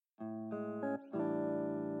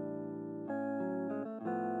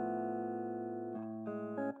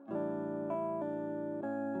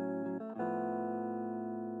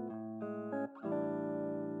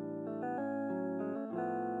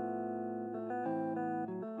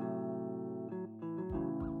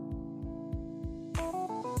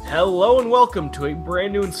Hello and welcome to a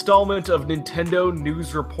brand new installment of Nintendo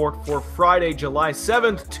News Report for Friday, July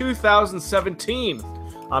 7th, 2017.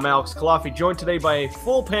 I'm Alex Kalafi, joined today by a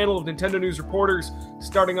full panel of Nintendo News reporters.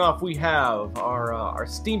 Starting off, we have our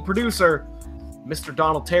esteemed producer, Mr.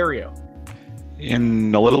 Donald Terrio.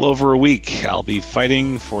 In a little over a week, I'll be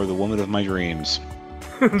fighting for the woman of my dreams.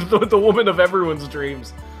 The woman of everyone's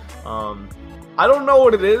dreams. I don't know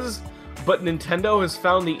what it is, but Nintendo has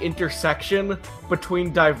found the intersection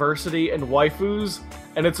between diversity and waifus,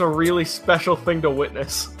 and it's a really special thing to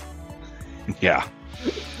witness. Yeah.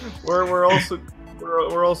 We're also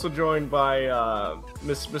joined by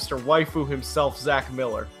Mr. Waifu himself, Zach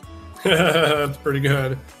Miller. That's pretty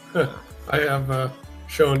good. I have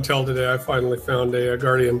show and tell today. I finally found a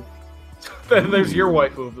guardian. There's your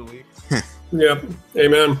waifu of the week. Yep.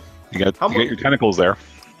 Amen. You got your tentacles there.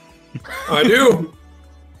 I do.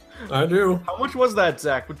 I do. How much was that,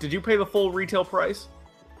 Zach? Did you pay the full retail price?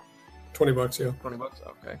 $20, yeah. $20,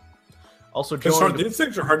 okay. Also, these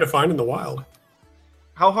things are hard to find in the wild.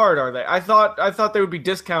 How hard are they? I thought they would be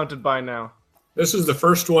discounted by now. This is the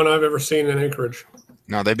first one I've ever seen in Anchorage.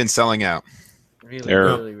 No, they've been selling out.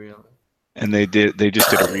 Really. And they just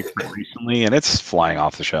did a reprint recently, and it's flying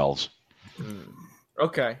off the shelves.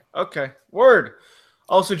 Okay. Word.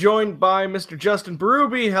 Also joined by Mr. Justin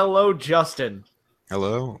Berube. Hello, Justin.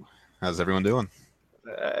 Hello. How's everyone doing?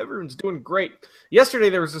 Everyone's doing great. Yesterday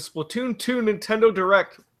there was a Splatoon 2 Nintendo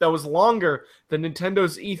Direct that was longer than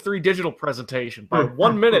Nintendo's E3 digital presentation by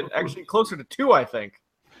 1 minute, actually closer to 2, I think.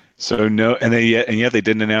 So no, and yet they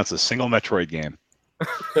didn't announce a single Metroid game.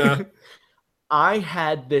 I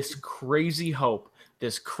had this crazy hope,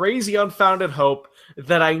 this crazy unfounded hope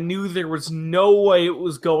that I knew there was no way it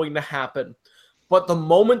was going to happen. But the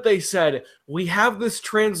moment they said, we have this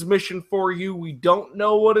transmission for you, we don't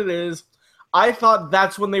know what it is, I thought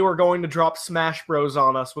that's when they were going to drop Smash Bros.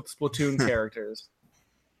 On us with Splatoon characters.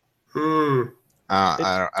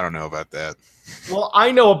 I don't know about that. Well,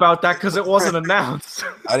 I know about that because it wasn't announced.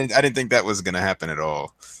 I didn't think that was going to happen at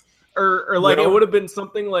all. Or like it would have been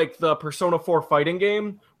something like the Persona 4 fighting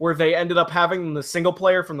game where they ended up having the single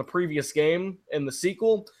player from the previous game in the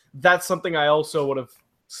sequel. That's something I also would have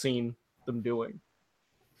seen them doing.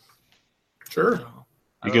 Sure.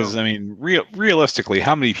 Because, I mean, realistically,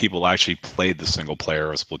 how many people actually played the single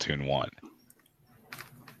player of Splatoon 1?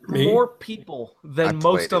 Me? More people than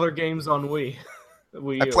most other games on Wii.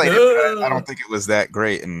 I played it, but I don't think it was that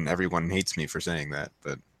great, and everyone hates me for saying that.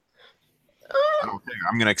 But I'm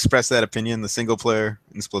going to express that opinion. The single player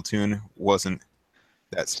in Splatoon wasn't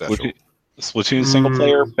that special. Splatoon single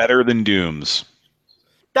player better than Doom's.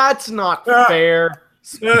 That's not fair.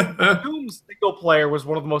 Doom's single player was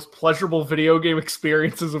one of the most pleasurable video game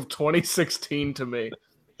experiences of 2016 to me.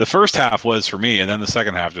 The first half was for me, and then the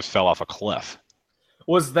second half just fell off a cliff.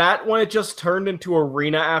 Was that when it just turned into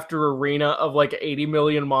arena after arena of like 80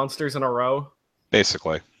 million monsters in a row?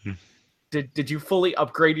 Basically. Did you fully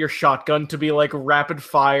upgrade your shotgun to be like rapid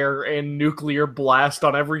fire and nuclear blast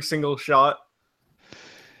on every single shot?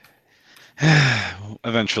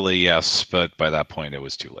 Eventually, yes, but by that point, it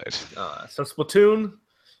was too late. So Splatoon,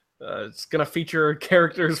 it's going to feature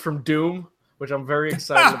characters from Doom, which I'm very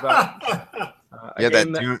excited about.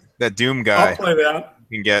 That Doom guy I'll play that.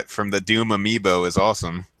 you can get from the Doom amiibo is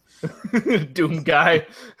awesome. Doom guy.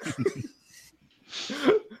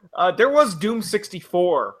 There was Doom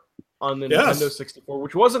 64 on the Nintendo 64,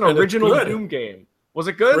 which was an original Doom game. Was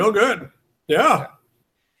it good? Real good. Yeah.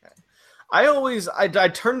 I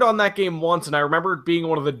turned on that game once, and I remember it being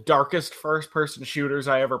one of the darkest first-person shooters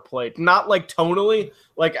I ever played. Not like tonally,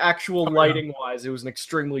 like actual lighting-wise. It was an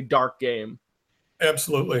extremely dark game.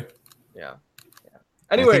 Absolutely. Yeah.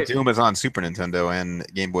 Anyway, Anyway, I think Doom is on Super Nintendo and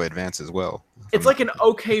Game Boy Advance as well. it's like an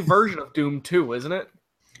okay version of Doom 2, isn't it?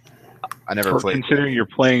 I never played. Considering you're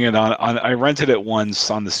playing it on, I rented it once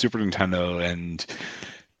on the Super Nintendo, and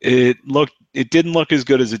it didn't look as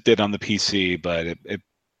good as it did on the PC, but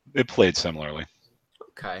it played similarly.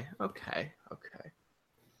 Okay.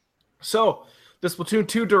 So, the Splatoon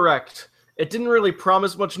 2 Direct, it didn't really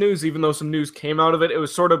promise much news, even though some news came out of it. It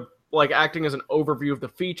was sort of like acting as an overview of the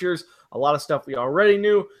features. A lot of stuff we already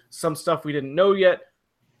knew, some stuff we didn't know yet.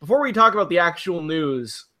 Before we talk about the actual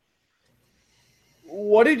news,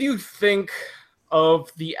 what did you think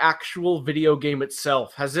of the actual video game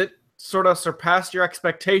itself? Has it sort of surpassed your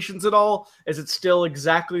expectations at all? Is it still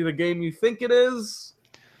exactly the game you think it is?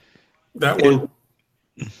 That one.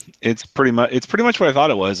 It's pretty much what I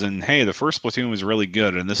thought it was. And hey, the first Splatoon was really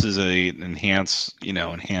good, and this is a enhanced,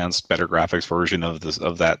 better graphics version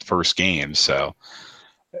of that first game. So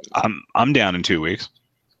I'm down in 2 weeks.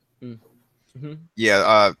 Mm-hmm.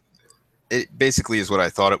 Yeah, It basically is what I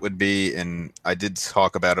thought it would be, and I did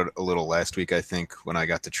talk about it a little last week, I think, when I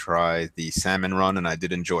got to try the salmon run, and I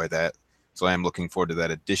did enjoy that. So I am looking forward to that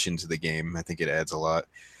addition to the game. I think it adds a lot.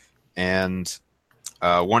 And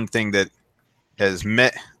one thing that has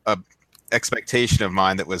met a expectation of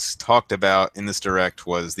mine that was talked about in this direct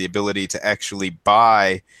was the ability to actually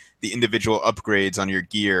buy the individual upgrades on your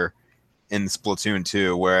gear in Splatoon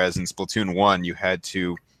 2, whereas in Splatoon 1 you had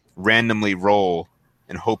to randomly roll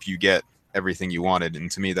and hope you get everything you wanted. And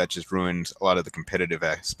to me that just ruined a lot of the competitive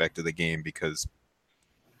aspect of the game, because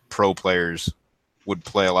pro players would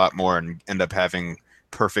play a lot more and end up having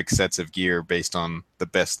perfect sets of gear based on the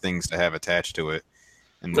best things to have attached to it.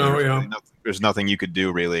 And there's nothing you could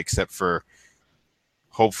do really except for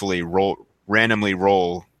hopefully randomly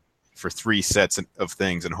roll for 3 sets of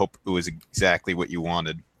things and hope it was exactly what you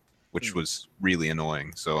wanted, which was really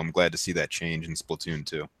annoying. So I'm glad to see that change in Splatoon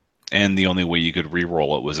 2. And the only way you could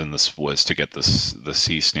re-roll it was to get the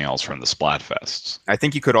sea snails from the Splatfests. I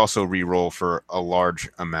think you could also re-roll for a large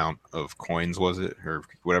amount of coins, was it? Or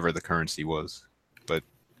whatever the currency was. But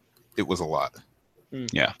it was a lot.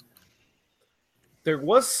 Yeah. There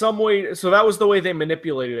was some way, so that was the way they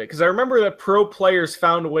manipulated it. Because I remember that pro players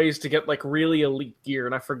found ways to get like really elite gear,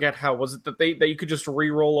 and I forget how. Was it that that you could just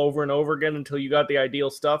re-roll over and over again until you got the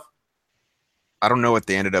ideal stuff? I don't know what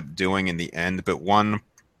they ended up doing in the end, but one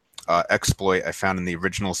exploit I found in the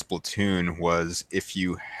original Splatoon was if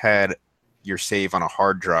you had your save on a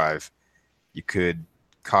hard drive, you could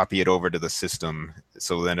copy it over to the system.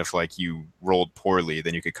 So then if like you rolled poorly,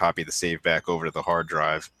 then you could copy the save back over to the hard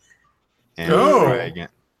drive and try again.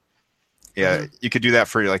 Yeah, you could do that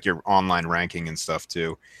for like your online ranking and stuff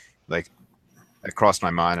too. Like it crossed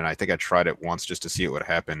my mind, and I think I tried it once just to see what would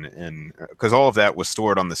happen. And because all of that was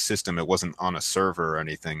stored on the system, it wasn't on a server or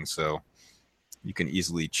anything, so you can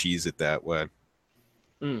easily cheese it that way.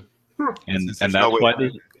 And that's why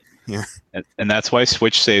and that's why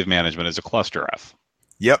Switch save management is a cluster F.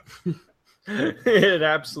 Yep. It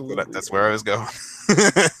absolutely. That's where I was going.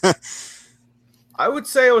 I would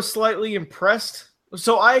say I was slightly impressed.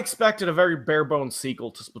 So I expected a very bare-bones sequel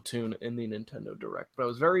to Splatoon in the Nintendo Direct, but I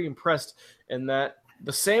was very impressed in that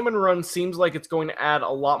the Salmon Run seems like it's going to add a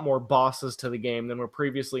lot more bosses to the game than were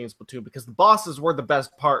previously in Splatoon, because the bosses were the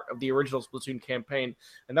best part of the original Splatoon campaign,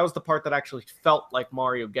 and that was the part that actually felt like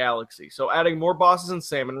Mario Galaxy. So adding more bosses in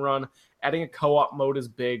Salmon Run, adding a co-op mode is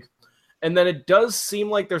big, and then it does seem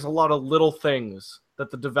like there's a lot of little things that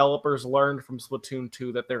the developers learned from Splatoon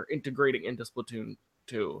 2 that they're integrating into Splatoon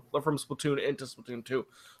 2, from Splatoon into Splatoon 2.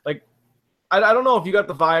 Like, I don't know if you got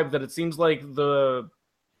the vibe that it seems like the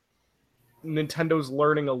Nintendo's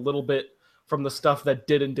learning a little bit from the stuff that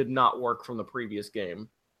did and did not work from the previous game.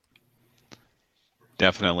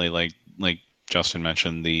 Definitely, like Justin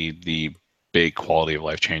mentioned, the big quality of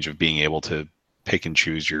life change of being able to pick and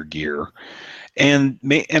choose your gear, and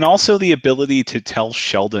also the ability to tell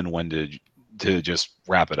Sheldon when to just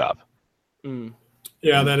wrap it up.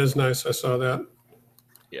 Yeah, that is nice. I saw that.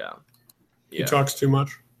 Yeah. He talks too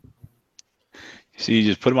much. So you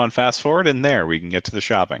just put him on fast forward, and there we can get to the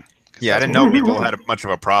shopping. Yeah, I didn't know people had much of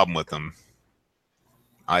a problem with them.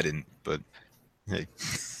 I didn't, but hey.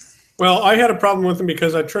 Well, I had a problem with him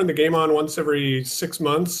because I turned the game on once every 6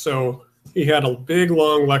 months, so he had a big,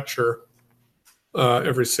 long lecture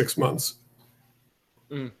every 6 months.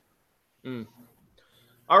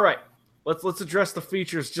 All right, let's address the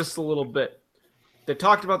features just a little bit. They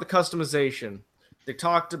talked about the customization. They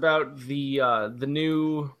talked about the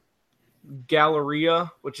new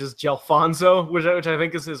Galleria, which is Gelfonso, which I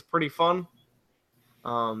think is pretty fun.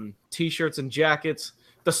 T-shirts and jackets.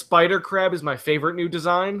 The spider crab is my favorite new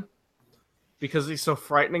design because he's so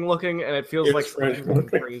frightening looking, and it feels like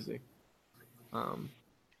crazy.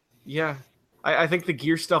 Yeah, I think the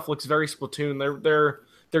gear stuff looks very Splatoon.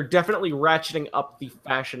 They're definitely ratcheting up the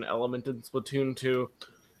fashion element in Splatoon 2,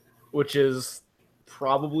 which is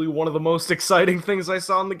probably one of the most exciting things I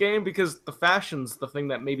saw in the game, because the fashion's the thing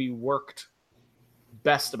that maybe worked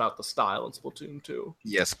best about the style in Splatoon 2.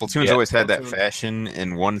 Yeah, Splatoon's always had that fashion,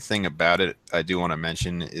 and one thing about it I do want to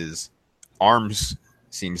mention is ARMS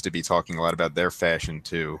seems to be talking a lot about their fashion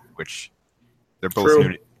too, which they're both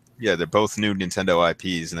new. Yeah, they're both new Nintendo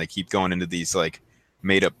IPs, and they keep going into these like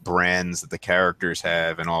made-up brands that the characters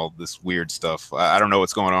have and all this weird stuff. I don't know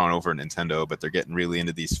what's going on over at Nintendo, but they're getting really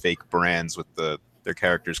into these fake brands with their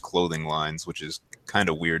characters' clothing lines, which is kind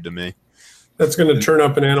of weird to me. That's going to turn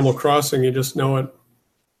up in Animal Crossing. You just know it.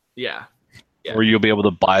 Yeah. Or you'll be able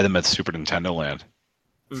to buy them at Super Nintendo Land.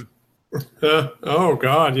 Oh,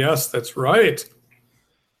 God, yes, that's right.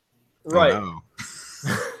 Right. Oh,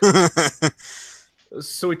 no.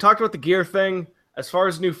 So we talked about the gear thing. As far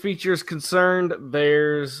as new features concerned,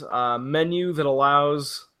 there's a menu that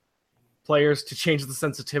allows players to change the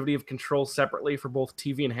sensitivity of controls separately for both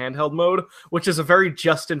TV and handheld mode, which is a very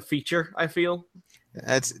Justin feature, I feel.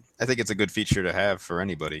 I think it's a good feature to have for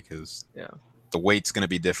anybody because the weight's going to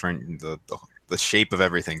be different, the shape of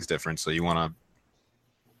everything's different, so you want to.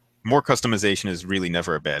 More customization is really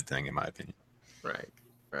never a bad thing, in my opinion.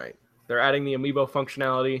 Right. They're adding the amiibo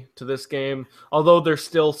functionality to this game, although there's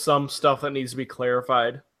still some stuff that needs to be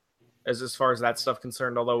clarified as far as that stuff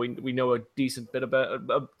concerned, although we know a decent bit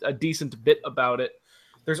about it.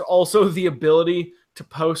 There's also the ability to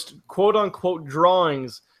post quote-unquote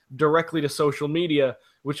drawings directly to social media,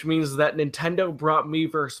 which means that Nintendo brought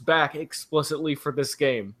Miiverse back explicitly for this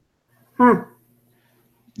game.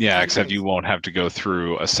 Yeah, except you won't have to go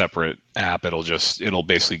through a separate app. It'll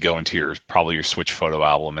basically go into probably your Switch photo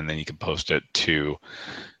album, and then you can post it to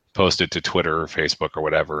Twitter or Facebook or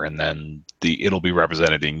whatever, and then it'll be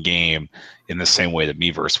represented in game in the same way that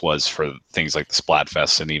Miiverse was for things like the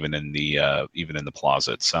Splatfest and even in the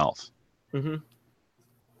plaza itself. Mm-hmm.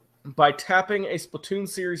 By tapping a Splatoon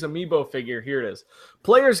series amiibo figure, here it is.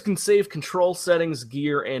 Players can save control settings,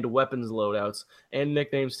 gear, and weapons loadouts, and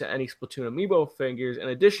nicknames to any Splatoon amiibo figures. In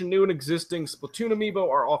addition, new and existing Splatoon amiibo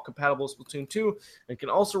are all compatible with Splatoon 2, and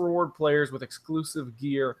can also reward players with exclusive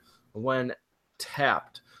gear when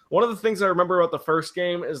tapped. One of the things I remember about the first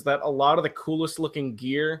game is that a lot of the coolest looking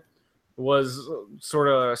gear was sort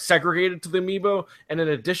of segregated to the amiibo, and in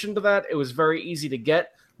addition to that, it was very easy to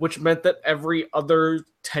get, which meant that every other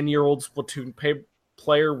 10-year-old Splatoon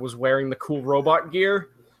player was wearing the cool robot gear,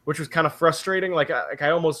 which was kind of frustrating. I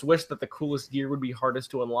almost wish that the coolest gear would be hardest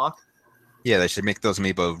to unlock. Yeah, they should make those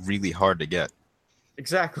amiibo really hard to get.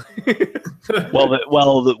 Exactly.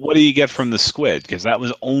 What do you get from the squid? Because that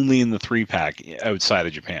was only in the 3-pack outside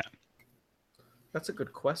of Japan. That's a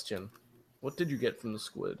good question. What did you get from the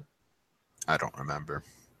squid? I don't remember.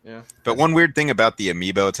 Yeah. But one weird thing about the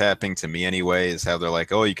amiibo tapping, to me anyway, is how they're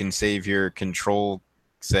like, oh, you can save your control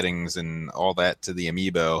settings and all that to the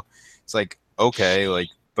amiibo. It's like, okay,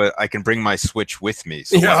 but I can bring my Switch with me.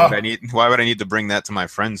 So why would I need to bring that to my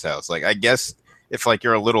friend's house? I guess if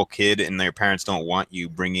you're a little kid and their parents don't want you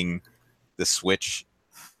bringing the Switch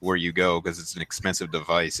where you go because it's an expensive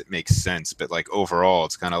device, it makes sense. But overall,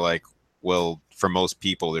 it's kind of like, well, for most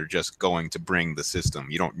people, they're just going to bring the system.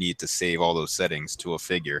 You don't need to save all those settings to a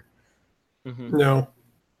figure. Mm-hmm. No.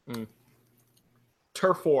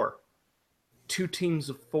 Turf War. 2 teams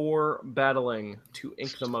of 4 battling to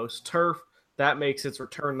ink the most turf. That makes its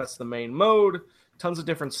return. That's the main mode. Tons of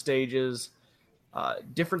different stages.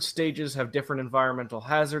 Different stages have different environmental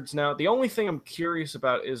hazards now. The only thing I'm curious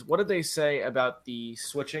about is, what did they say about the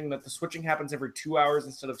switching? That the switching happens every 2 hours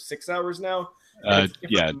instead of 6 hours now?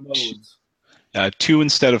 Modes. 2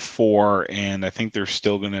 instead of 4, and I think they're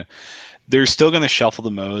still gonna shuffle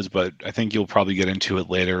the modes, but I think you'll probably get into it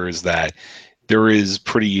later, is that there is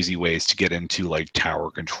pretty easy ways to get into tower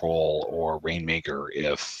control or Rainmaker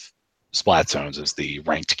if Splat Zones is the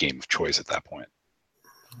ranked game of choice at that point.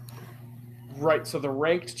 Right, so the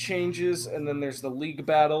ranked changes, and then there's the league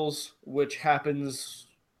battles, which happens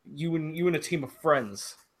you and a team of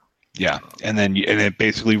friends. Yeah, and it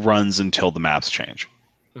basically runs until the maps change.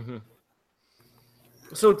 Mm-hmm.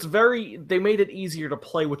 So they made it easier to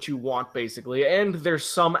play what you want, basically, and there's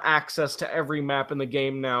some access to every map in the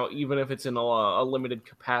game now, even if it's in a limited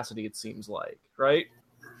capacity, it seems like, right?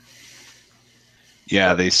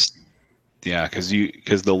 Yeah, because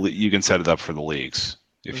you can set it up for the leagues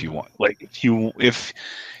if you want.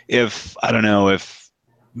 If I don't know, if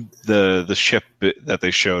the ship that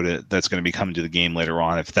they showed that's going to be coming to the game later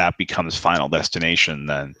on, if that becomes Final Destination,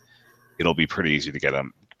 then it'll be pretty easy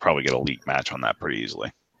to probably get a league match on that pretty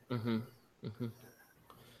easily. Mm-hmm. Mm-hmm.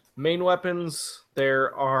 Main weapons,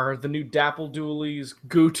 there are the new Dapple Dualies,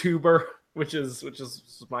 GooTuber, which is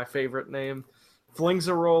my favorite name,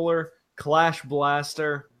 Flings-a-Roller, Clash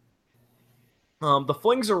Blaster. The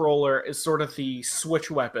Flings-a-Roller is sort of the switch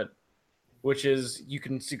weapon, which is you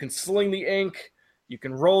can sling the ink, you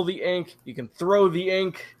can roll the ink, you can throw the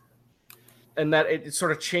ink, and that it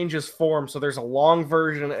sort of changes form. So there's a long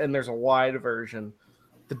version and there's a wide version.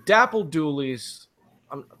 The Dapple Dualies,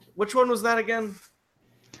 which one was that again?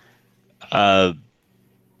 They're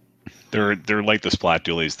like the Splat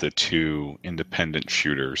Dualies, the 2 independent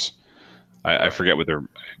shooters. I forget what they're.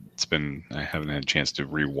 I haven't had a chance to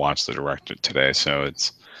rewatch the director today, so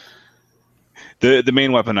it's the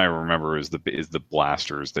main weapon I remember is the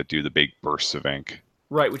blasters that do the big bursts of ink.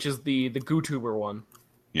 Right, which is the GooTuber one.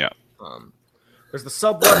 Yeah. There's the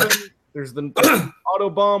sub weapon. There's the auto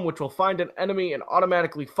bomb, which will find an enemy and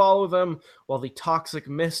automatically follow them, while the toxic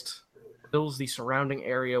mist fills the surrounding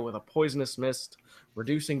area with a poisonous mist,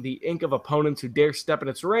 reducing the ink of opponents who dare step in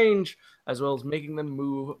its range, as well as making them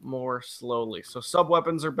move more slowly. So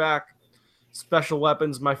sub-weapons are back. Special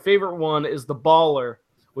weapons. My favorite one is the Baller,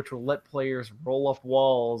 which will let players roll up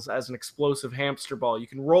walls as an explosive hamster ball. You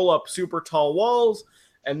can roll up super tall walls,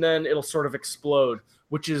 and then it'll sort of explode,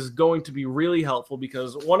 which is going to be really helpful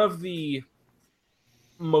because one of the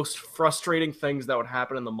most frustrating things that would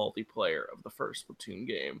happen in the multiplayer of the first Splatoon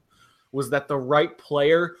game was that the right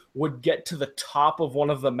player would get to the top of one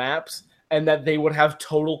of the maps and that they would have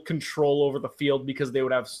total control over the field because they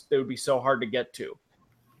would be so hard to get to.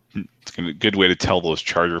 It's a good way to tell those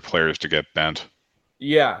Charger players to get bent.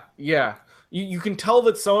 Yeah. You can tell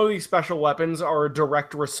that some of these special weapons are a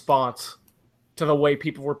direct response to the way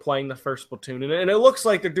people were playing the first Splatoon, and it looks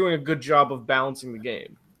like they're doing a good job of balancing the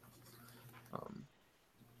game.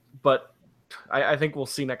 But I think we'll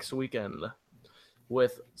see next weekend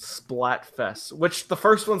with Splatfest, which the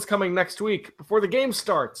first one's coming next week before the game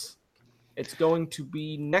starts. It's going to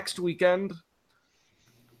be next weekend,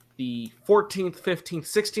 the 14th, 15th,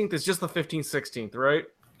 16th. It's just the 15th, 16th, right?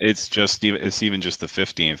 It's even just the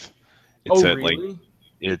 15th. It's really?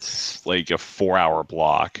 It's like a 4-hour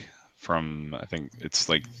block from, I think it's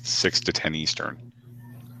like 6 to 10 Eastern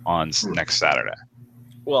on next Saturday.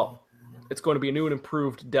 Well, it's going to be a new and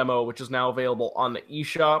improved demo, which is now available on the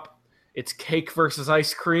eShop. It's cake versus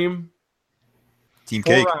ice cream. Team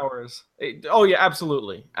 4 Cake. hours. Oh yeah,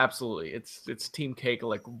 absolutely. It's Team Cake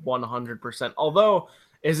like 100%. Although,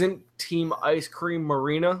 isn't Team Ice Cream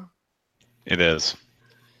Marina? It is.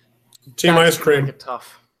 Team Ice Cream. Make it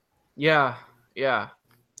tough. Yeah.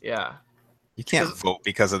 You can't vote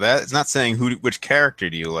because of that. It's not saying which character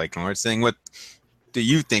do you like more. It's saying what do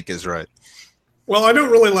you think is right. Well, I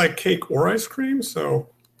don't really like cake or ice cream, so...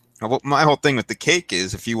 Well, my whole thing with the cake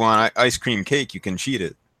is if you want ice cream cake, you can cheat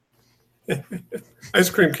it. Ice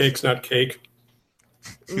cream cake's not cake.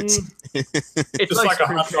 It's Just like a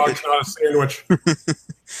hot dog's not a sandwich.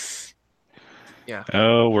 Yeah.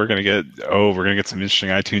 Oh, we're gonna get some interesting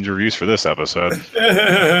iTunes reviews for this episode.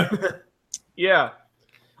 Yeah.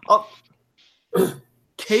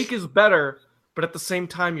 Cake is better, but at the same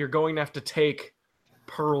time, you're going to have to take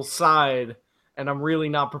Pearl's side, and I'm really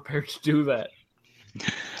not prepared to do that.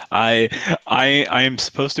 I am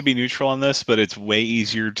supposed to be neutral on this, but it's way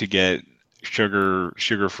easier to get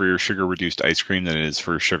sugar-free or sugar-reduced ice cream than it is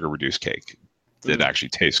for sugar-reduced cake that actually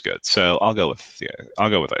tastes good. So I'll go with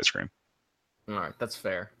ice cream. All right, that's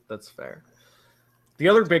fair. The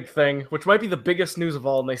other big thing, which might be the biggest news of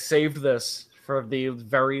all, and they saved this for the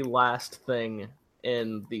very last thing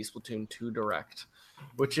in the Splatoon 2 Direct,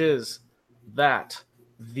 which is that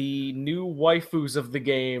the new waifus of the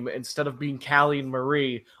game, instead of being Callie and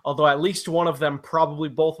Marie, although at least one of them, probably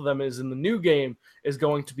both of them is in the new game, is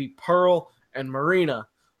going to be Pearl and Marina.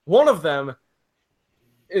 One of them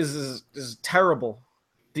is terrible.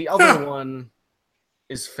 The other one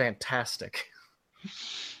is fantastic.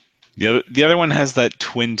 The other one has that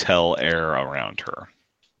Twintel air around her,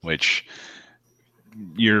 which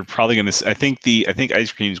you're probably going to. I think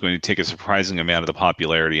ice cream is going to take a surprising amount of the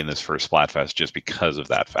popularity in this first Splatfest just because of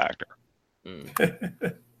that factor.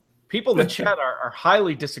 People in the chat are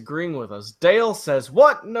highly disagreeing with us. Dale says,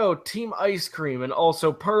 "What? No, Team Ice Cream, and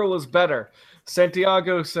also Pearl is better."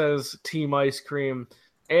 Santiago says Team Ice Cream.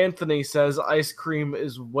 Anthony says Ice Cream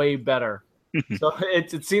is way better. So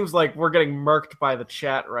it seems like we're getting murked by the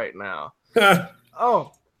chat right now.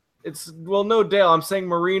 No, Dale. I'm saying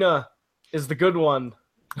Marina is the good one.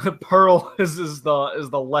 Pearl is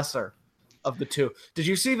the lesser of the two. Did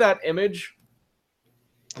you see that image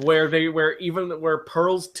where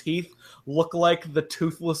Pearl's teeth look like the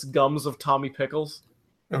toothless gums of Tommy Pickles?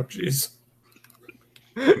 Oh, jeez.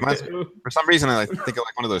 For some reason, I think of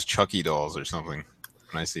like one of those Chucky dolls or something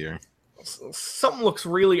when I see her. Something looks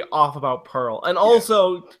really off about Pearl, and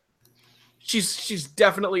also she's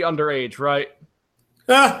definitely underage, right?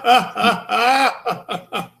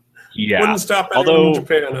 Yeah. Wouldn't stop anyone in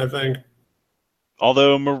Japan, I think.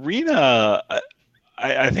 Although Marina,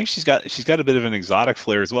 I think she's got a bit of an exotic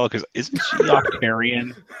flair as well, because isn't she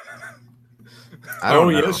Octarian? I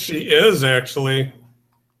don't know. Yes, she is actually.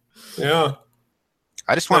 Yeah.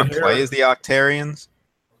 I just want to play as the Octarians.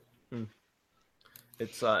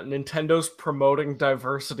 It's Nintendo's promoting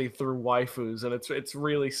diversity through waifus, and it's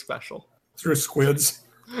really special. Through squids.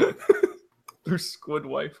 Through squid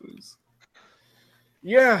waifus.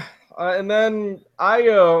 Yeah, and then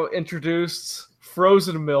IO introduced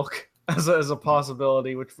frozen milk as a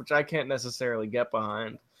possibility, which I can't necessarily get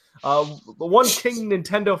behind. The one King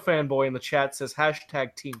Nintendo fanboy in the chat says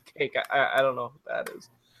 #Team Cake. I don't know who that is.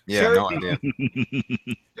 Yeah, no idea.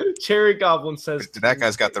 Cherry Goblin says That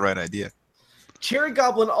guy's got the right idea. Cherry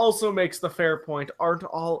Goblin also makes the fair point, aren't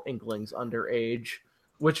all Inklings underage?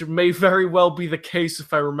 Which may very well be the case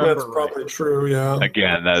if I remember That's right. probably true, yeah.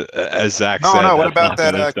 Again, as Zach No, said, no, what that's about not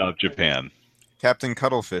that, gonna stop Japan. Captain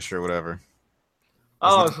Cuttlefish or whatever.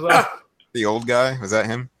 Oh, Wasn't so that, the old guy? Was that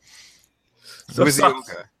him? so Who was the old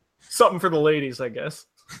guy? something for the ladies, I guess.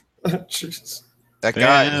 Jeez. That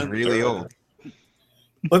guy is really old.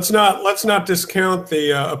 Let's not discount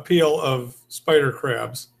the appeal of spider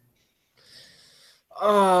crabs.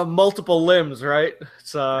 Multiple limbs, right?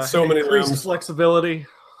 It's So many increased limbs. flexibility.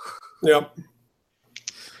 Yep.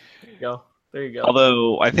 There you go.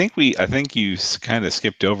 Although I think you kind of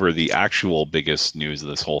skipped over the actual biggest news of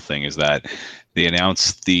this whole thing is that they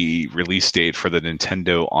announced the release date for the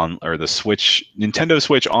Nintendo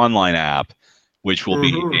Switch Online app, which will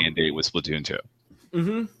be day and date with Splatoon 2.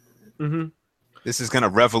 Mm-hmm. Mm-hmm. This is going to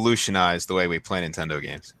revolutionize the way we play Nintendo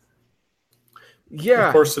games. Yeah.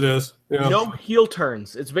 Of course it is. Yeah. No heel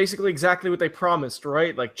turns. It's basically exactly what they promised,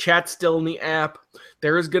 right? Like chat's still in the app.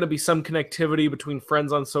 There is going to be some connectivity between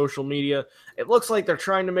friends on social media. It looks like they're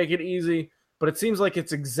trying to make it easy, but it seems like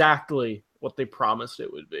it's exactly what they promised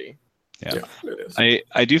it would be. Yeah, it is.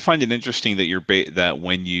 I do find it interesting that that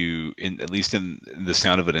when you, at least in the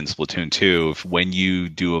sound of it in Splatoon 2,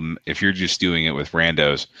 if you're just doing it with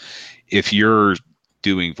randos, if you're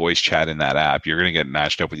doing voice chat in that app, you're going to get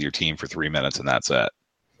matched up with your team for 3 minutes and that's it.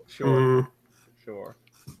 Sure. Sure.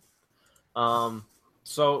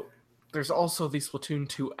 So there's also the Splatoon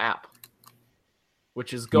 2 app,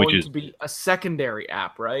 which is going to be a secondary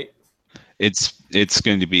app, right? It's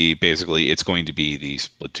going to be the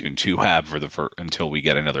Splatoon 2 app until we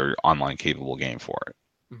get another online capable game for it.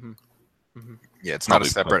 Mm-hmm. Mm-hmm. Yeah, it's not a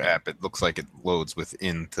separate app. It looks like it loads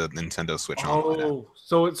within the Nintendo Switch Online app.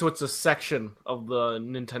 So it's a section of the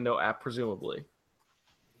Nintendo app, presumably.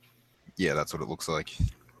 Yeah, that's what it looks like.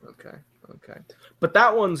 Okay. But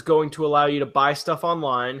that one's going to allow you to buy stuff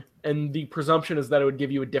online, and the presumption is that it would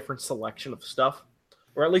give you a different selection of stuff.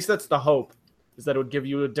 Or at least that's the hope, is that it would give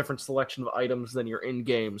you a different selection of items than your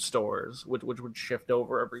in-game stores, which would shift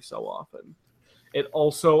over every so often. It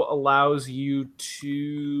also allows you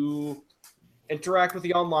to interact with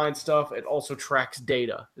the online stuff. It also tracks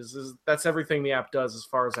data. That's everything the app does, as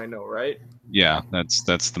far as I know, right? Yeah, that's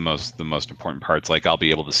the most important parts. Like I'll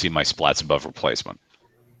be able to see my splats above replacement.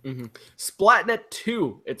 Mm-hmm. Splatnet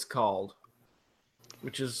 2, it's called,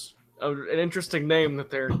 which is an interesting name that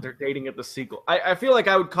they're dating it the sequel. I feel like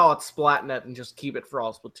I would call it Splatnet and just keep it for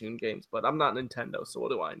all Splatoon games, but I'm not Nintendo, so what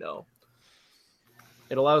do I know?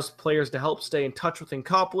 It allows players to help stay in touch with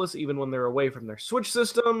Inkopolis even when they're away from their Switch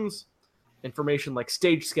systems. Information like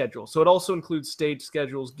stage schedule. So it also includes stage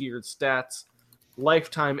schedules, geared stats,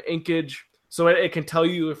 lifetime inkage. So it can tell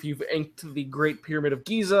you if you've inked the Great Pyramid of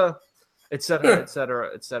Giza, etc.,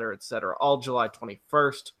 etc., etc., etc. All July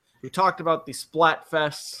 21st. We talked about the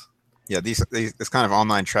Splatfests. Yeah, this kind of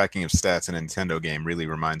online tracking of stats in a Nintendo game really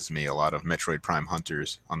reminds me a lot of Metroid Prime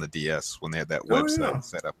Hunters on the DS when they had that website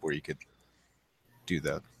set up where you could do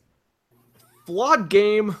that. Flawed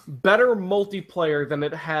game, better multiplayer than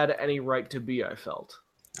it had any right to be, I felt.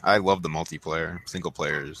 I love the multiplayer. Single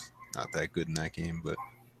player is not that good in that game, but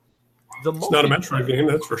it's not a Metroid game,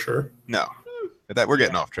 that's for sure. No. But we're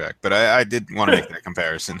getting off track. But I did want to make that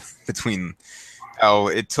comparison between how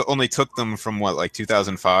it only took them from,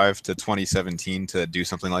 2005 to 2017 to do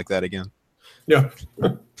something like that again? Yeah.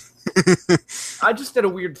 I just had a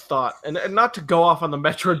weird thought, and not to go off on the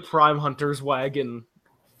Metroid Prime Hunters wagon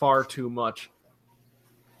far too much.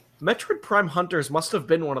 Metroid Prime Hunters must have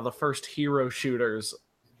been one of the first hero shooters.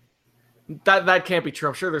 That can't be true.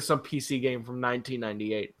 I'm sure there's some PC game from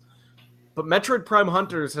 1998. But Metroid Prime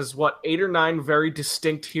Hunters has, 8 or 9 very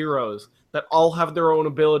distinct heroes that all have their own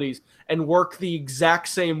abilities and work the exact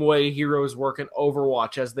same way heroes work in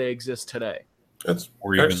Overwatch as they exist today. That's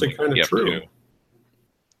actually kind of true.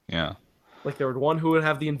 Yeah. Like there would one who would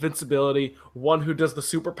have the invincibility, one who does the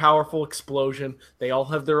super powerful explosion. They all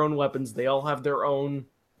have their own weapons. They all have their own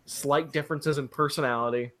slight differences in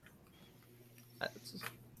personality.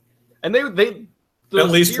 And they at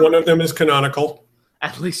least one of them is canonical.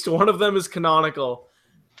 At least one of them is canonical.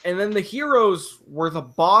 And then the heroes were the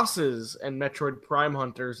bosses in Metroid Prime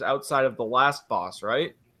Hunters outside of the last boss,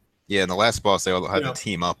 right? Yeah, in the last boss, they all had to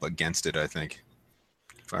team up against it, I think.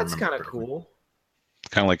 That's kind of cool.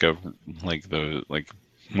 Kind of like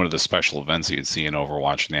one of the special events you'd see in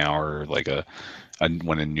Overwatch now, or like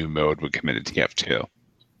when a new mode would come into TF2.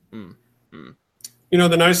 You know,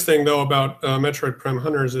 the nice thing, though, about Metroid Prime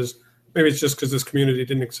Hunters is maybe it's just because this community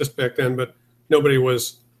didn't exist back then, but nobody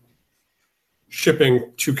was shipping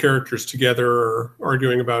two characters together or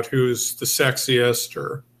arguing about who's the sexiest,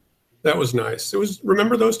 or that was nice.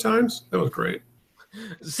 Remember those times? That was great.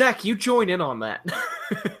 Zach, you join in on that.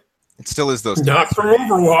 It still is those Not times. from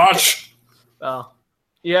Overwatch. Oh,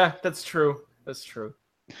 yeah, that's true. That's true.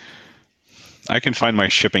 I can find my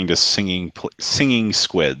shipping to singing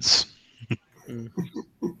squids.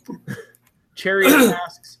 Chariot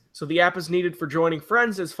asks, so the app is needed for joining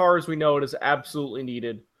friends? As far as we know, it is absolutely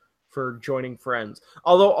needed for joining friends.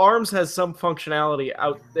 Although ARMS has some functionality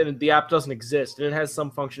out, and the app doesn't exist, and it has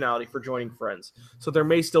some functionality for joining friends. So there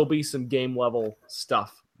may still be some game level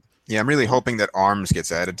stuff. Yeah, I'm really hoping that ARMS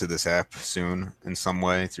gets added to this app soon in some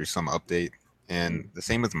way through some update. And the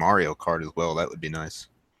same with Mario Kart as well. That would be nice.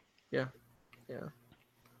 Yeah.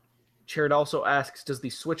 Chariot also asks, does the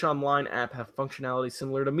Switch Online app have functionality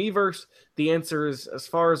similar to Miiverse? The answer is, as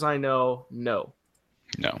far as I know, no.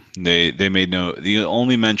 No, they made no. The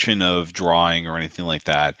only mention of drawing or anything like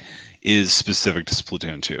that is specific to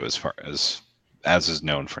Splatoon 2, as far as is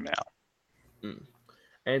known for now.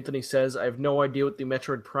 Anthony says, I have no idea what the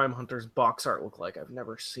Metroid Prime Hunters box art look like. I've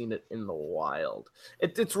never seen it in the wild.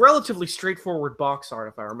 It's relatively straightforward box art,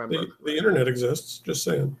 if I remember. The internet exists. Just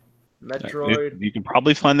saying. Metroid. You can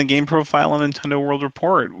probably find the game profile on Nintendo World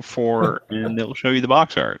Report and it'll show you the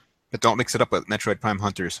box art. But don't mix it up with Metroid Prime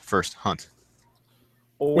Hunters First Hunt.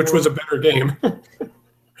 Which was a better game.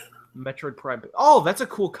 Metroid Prime. Oh, that's a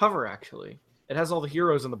cool cover, actually. It has all the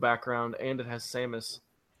heroes in the background, and it has Samus.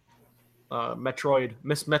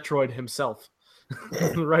 Miss Metroid himself.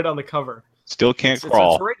 Right on the cover. Still can't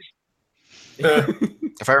crawl.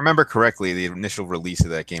 If I remember correctly, the initial release of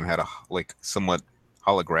that game had a somewhat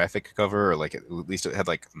holographic cover, or at least it had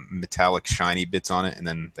metallic shiny bits on it, and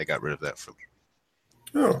then they got rid of that for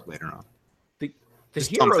later on. The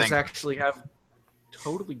heroes actually have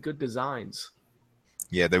totally good designs.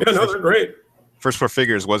 Yeah, they're great. First Four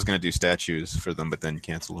Figures was going to do statues for them, but then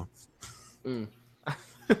canceled them.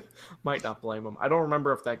 Might not blame them. I don't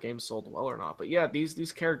remember if that game sold well or not, but yeah,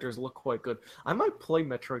 these characters look quite good. I might play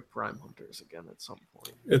Metroid Prime Hunters again at some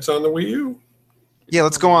point. It's on the Wii U. Yeah,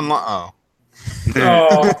 let's go online.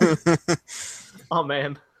 Oh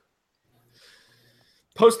man.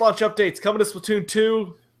 Post-launch updates coming to Splatoon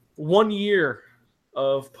 2. 1 year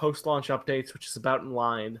of post-launch updates, which is about in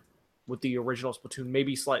line with the original Splatoon,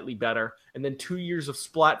 maybe slightly better. And then 2 years of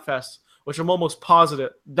Splatfest, which I'm almost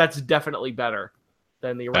positive that's definitely better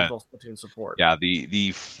than the original Splatoon support. Yeah,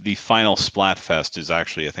 the final Splatfest is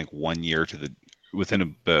actually, I think, 1 year within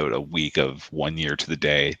about a week of 1 year to the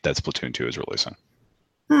day that Splatoon 2 is releasing.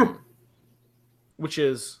 Which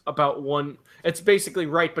is about one. It's basically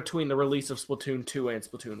right between the release of Splatoon 2 and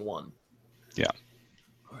Splatoon 1. Yeah.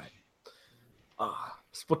 All right.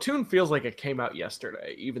 Splatoon feels like it came out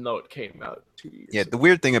yesterday, even though it came out 2 years ago. The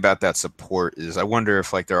weird thing about that support is I wonder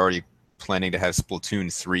if they're already planning to have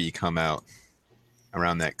Splatoon 3 come out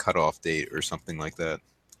around that cutoff date or something like that.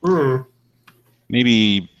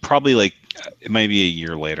 Maybe, probably it might be a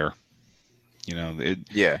year later.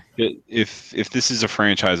 If this is a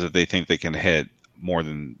franchise that they think they can hit more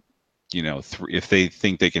than, if they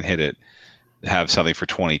think they can hit it, have something for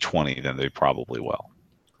 2020, then they probably will.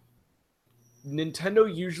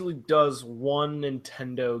 Nintendo usually does one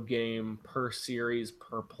Nintendo game per series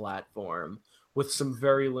per platform, with some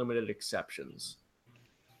very limited exceptions.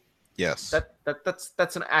 Yes.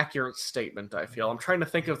 That's an accurate statement, I feel. I'm trying to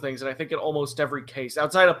think of things, and I think in almost every case,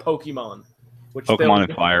 outside of Pokemon, Pokemon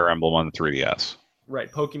and Fire Emblem on the 3DS.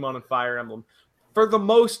 Right, Pokemon and Fire Emblem. For the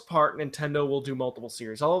most part, Nintendo will do multiple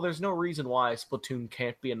series, although there's no reason why Splatoon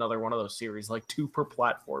can't be another one of those series, 2 per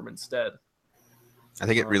platform instead. I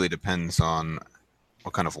think it really depends on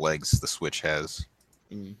what kind of legs the Switch has.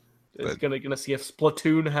 It's gonna see if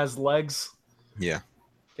Splatoon has legs. Yeah.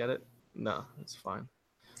 Get it? No, it's fine.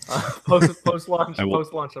 Post-launch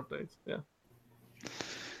updates. Yeah.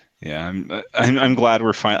 Yeah, I'm glad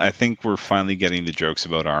I think we're finally getting the jokes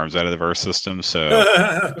about ARMS out of our system. So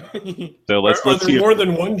let's see more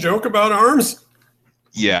than one joke about ARMS.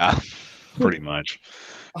 Yeah, pretty much.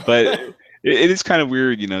 But it is kind of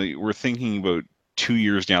weird, we're thinking about 2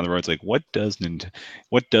 years down the road. It's like, what does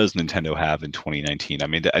Nintendo have in 2019? I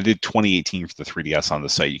mean, I did 2018 for the 3DS on the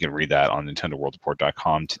site. You can read that on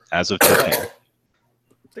NintendoWorldReport.com as of today.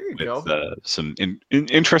 There you go. Some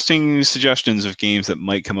interesting suggestions of games that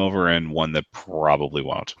might come over, and one that probably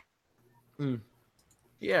won't.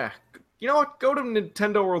 Yeah. You know what? Go to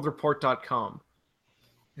NintendoWorldReport.com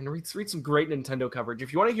and read some great Nintendo coverage.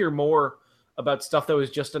 If you want to hear more about stuff that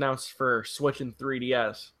was just announced for Switch and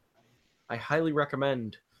 3DS, I highly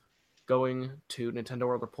recommend going to Nintendo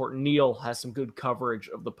World Report. Neil has some good coverage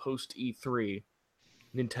of the post-E3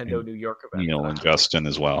 Nintendo And New York event. Neil and Justin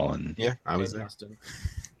as well, and Yeah, I was and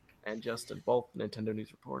there. Justin, both Nintendo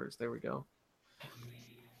News reporters. There we go.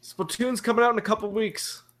 Splatoon's coming out in a couple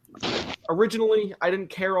weeks. Originally, I didn't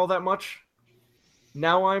care all that much.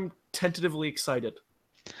 Now I'm tentatively excited.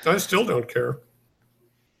 I still don't care.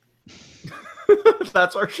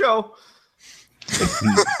 That's our show.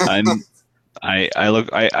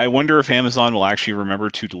 I wonder if Amazon will actually remember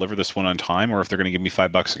to deliver this one on time, or if they're going to give me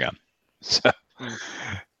 $5 again. So,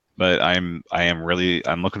 but I'm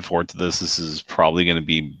looking forward to this. This is probably going to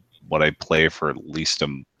be what I play for at least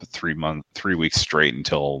 3 weeks straight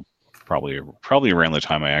until probably around the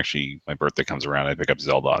time my birthday comes around. I pick up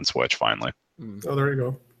Zelda on Switch finally. Oh, there you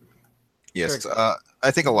go. Yes,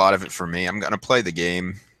 I think a lot of it for me. I'm gonna play the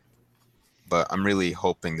game, but I'm really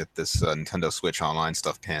hoping that this Nintendo Switch Online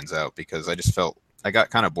stuff pans out, because I just felt I got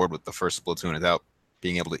kind of bored with the first Splatoon without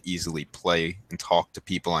being able to easily play and talk to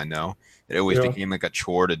people I know. It always became like a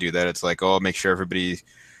chore to do that. It's like, oh, make sure everybody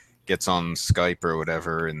gets on Skype or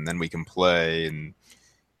whatever, and then we can play. And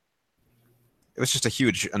it was just a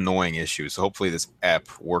huge annoying issue. So hopefully this app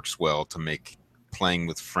works well to make playing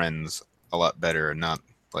with friends a lot better, and not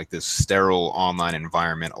like this sterile online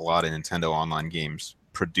environment a lot of Nintendo online games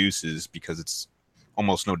produces, because it's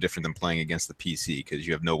almost no different than playing against the PC, because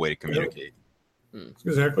you have no way to communicate. That's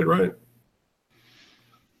exactly right.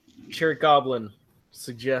 Cherry Goblin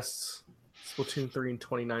suggests Splatoon 3 in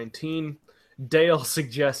 2019. Dale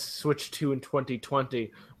suggests Switch 2 in 2020,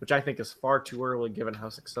 which I think is far too early given how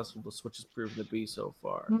successful the Switch has proven to be so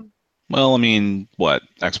far. Well, I mean, what,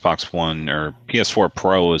 Xbox One or PS4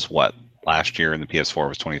 Pro was what, last year, and the PS4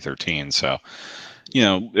 was 2013. So, you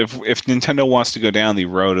know, if Nintendo wants to go down the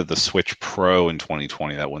road of the Switch Pro in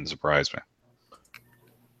 2020, that wouldn't surprise me.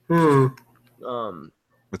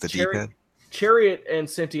 With the D-pad? Chariot and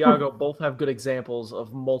Santiago both have good examples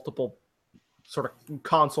of multiple sort of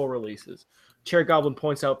console releases. Cherry Goblin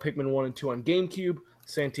points out Pikmin 1 and 2 on GameCube.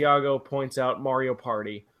 Santiago points out Mario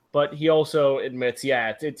Party. But he also admits,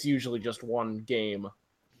 it's usually just one game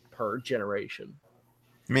per generation.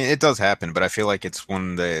 I mean, it does happen, but I feel like it's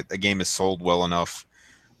when the game is sold well enough,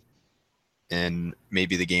 and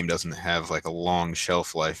maybe the game doesn't have like a long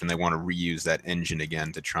shelf life, and they want to reuse that engine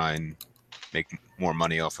again to try and make more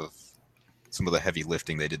money off of some of the heavy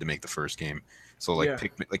lifting they did to make the first game. So like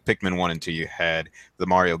Pikmin 1 and 2, you had the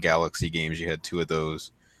Mario Galaxy games, you had 2 of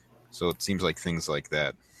those. So it seems like things like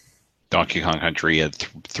that. Donkey Kong Country had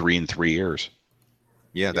 3 in 3 years.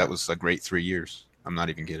 Yeah, that was a great 3 years. I'm not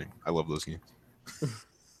even kidding. I love those games.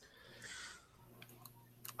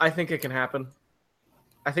 I think it can happen.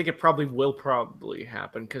 I think it probably will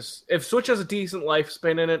happen, because if Switch has a decent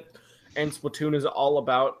lifespan in it, and Splatoon is all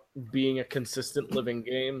about being a consistent living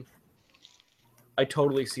game, I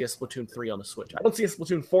totally see a Splatoon 3 on the Switch. I don't see a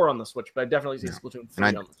Splatoon 4 on the Switch, but I definitely see a Splatoon 3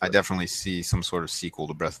 on the Switch. I definitely see some sort of sequel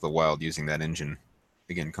to Breath of the Wild using that engine,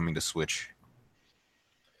 again, coming to Switch.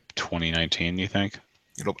 2019, you think?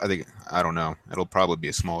 I don't know. It'll probably be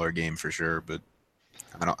a smaller game for sure, but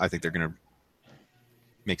I think they're gonna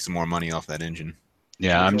make some more money off that engine.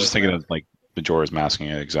 Yeah, I'm just thinking of like Majora's Masking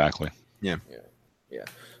it exactly. Yeah.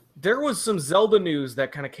 There was some Zelda news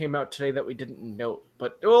that kind of came out today that we didn't note,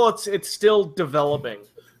 but it's still developing.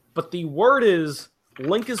 But the word is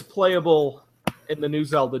Link is playable in the new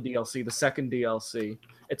Zelda DLC, the second DLC.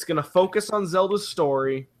 It's going to focus on Zelda's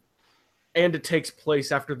story, and it takes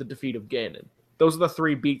place after the defeat of Ganon. Those are the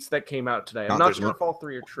 3 beats that came out today. I'm not sure if all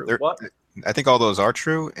 3 are true. What? I think all those are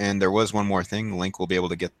true, and there was one more thing. Link will be able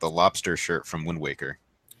to get the lobster shirt from Wind Waker.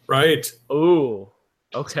 Right. Ooh.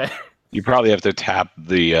 Okay. You probably have to tap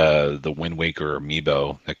the Wind Waker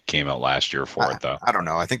amiibo that came out last year for it, though. I don't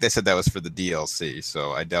know. I think they said that was for the DLC,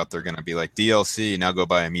 so I doubt they're going to be like, DLC, now go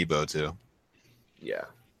buy amiibo too. Yeah.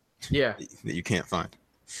 That you can't find.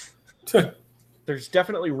 There's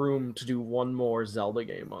definitely room to do one more Zelda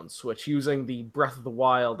game on Switch using the Breath of the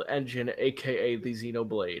Wild engine, aka the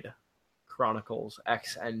Xenoblade Chronicles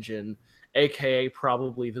X engine, aka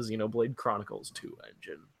probably the Xenoblade Chronicles 2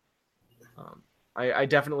 engine. I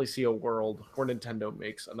definitely see a world where Nintendo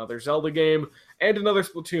makes another Zelda game, and another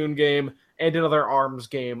Splatoon game, and another ARMS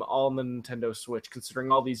game, all on the Nintendo Switch,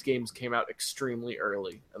 considering all these games came out extremely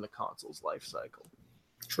early in the console's life cycle.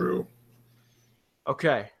 True.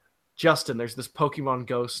 Okay. Justin, there's this Pokemon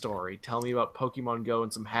Go story. Tell me about Pokemon Go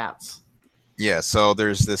and some hats. Yeah, so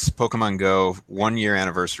there's this Pokemon Go 1-year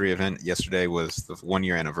anniversary event. Yesterday was the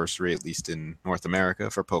 1-year anniversary, at least in North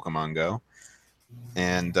America, for Pokemon Go.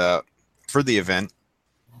 And for the event,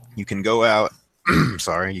 you can go out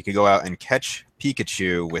you can go out and catch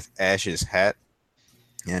Pikachu with Ash's hat.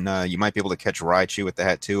 And you might be able to catch Raichu with the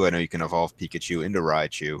hat too. I know you can evolve Pikachu into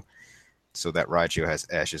Raichu. so that Raichu has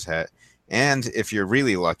Ash's hat. And if you're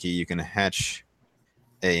really lucky, you can hatch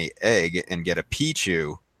a egg and get a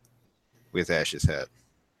Pichu with Ash's hat.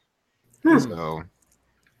 So,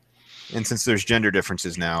 and since there's gender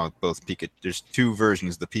differences now, there's two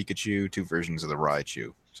versions of the Pikachu, two versions of the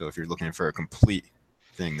Raichu. So if you're looking for a complete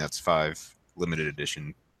thing, that's 5 limited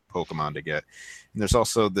edition Pokemon to get. And there's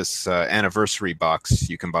also this anniversary box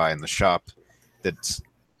you can buy in the shop that's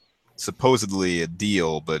supposedly a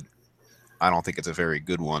deal, but I don't think it's a very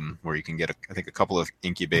good one, where you can get, I think, a couple of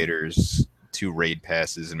incubators, 2 raid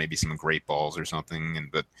passes, and maybe some great balls or something.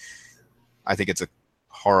 But I think it's a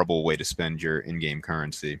horrible way to spend your in-game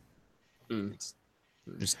currency. It's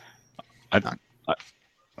just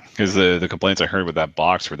because the complaints I heard with that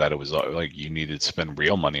box were that it was like you needed to spend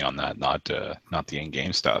real money on that, not the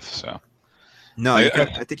in-game stuff. So no, I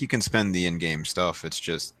think you can spend the in-game stuff. It's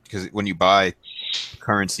just because when you buy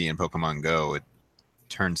currency in Pokemon Go, it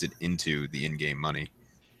turns it into the in-game money.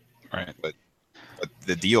 Right. But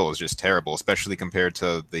the deal is just terrible, especially compared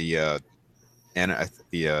to the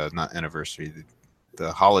not anniversary,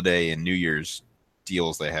 the holiday and New Year's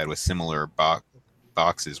deals they had with similar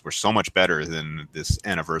boxes were so much better than this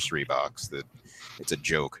anniversary box that it's a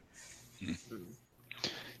joke.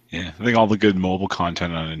 Yeah, I think all the good mobile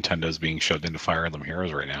content on Nintendo is being shoved into Fire Emblem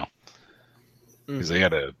Heroes right now. Because they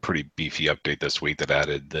had a pretty beefy update this week that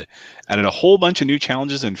added a whole bunch of new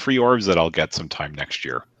challenges and free orbs that I'll get sometime next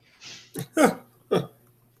year.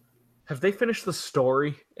 Have they finished the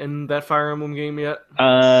story in that Fire Emblem game yet?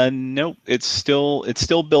 Nope. It's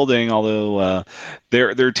still building. Although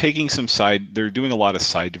they're taking they're doing a lot of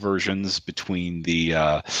side diversions between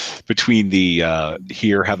the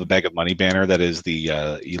here have a bag of money banner that is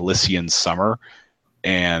the Elysian Summer,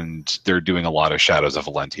 and they're doing a lot of Shadows of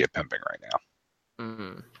Valentia pimping right now.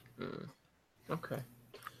 Okay.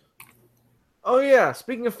 Oh yeah,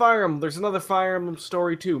 speaking of Fire Emblem, there's another Fire Emblem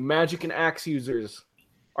story too. Magic and Axe users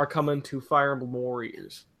are coming to Fire Emblem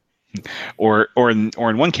Warriors. Or in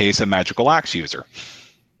one case, a magical axe user.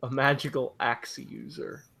 A magical axe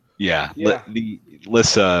user. Yeah.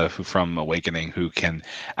 Lissa from Awakening, who can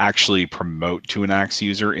actually promote to an axe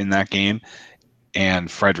user in that game,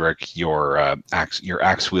 and Frederick, your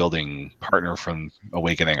axe wielding partner from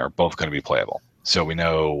Awakening, are both going to be playable. So we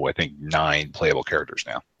know, I think, 9 playable characters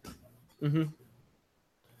now.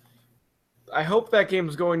 I hope that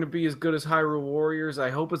game's going to be as good as Hyrule Warriors. I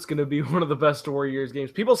hope it's going to be one of the best Warriors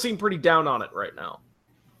games. People seem pretty down on it right now.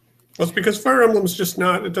 Well, it's because Fire Emblem's just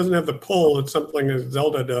not, it doesn't have the pull. It's something that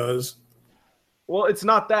Zelda does. Well, it's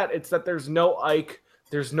not that. It's that there's no Ike,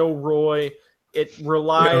 there's no Roy. It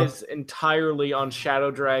relies entirely on Shadow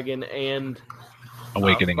Dragon and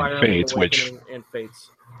Awakening and Fates, and Fates.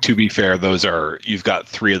 To be fair, you've got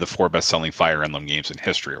 3 of the 4 best-selling Fire Emblem games in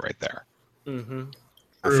history right there.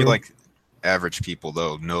 I feel like average people,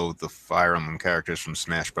 though, know the Fire Emblem characters from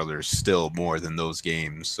Smash Brothers still more than those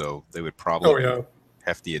games, so they would probably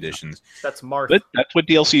hefty editions. That's Marth. But that's what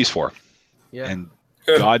DLC is for. Yeah. And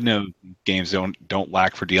God knows games don't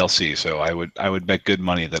lack for DLC, so I would bet good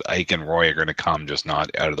money that Ike and Roy are going to come, just not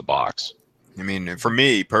out of the box. I mean, for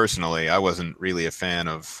me personally, I wasn't really a fan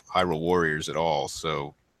of Hyrule Warriors at all,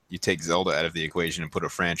 so you take Zelda out of the equation and put a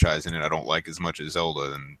franchise in it I don't like as much as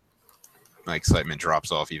Zelda, and my excitement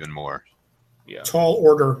drops off even more. Yeah. Tall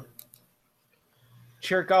order.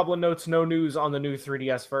 Chair Goblin notes no news on the new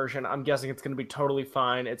 3DS version. I'm guessing it's going to be totally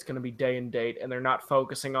fine. It's going to be day and date, and they're not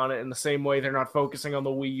focusing on it in the same way they're not focusing on the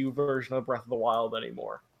Wii U version of Breath of the Wild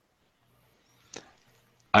anymore.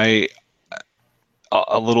 A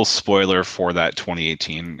little spoiler for that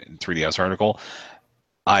 2018 3DS article.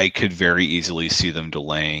 I could very easily see them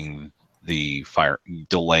delaying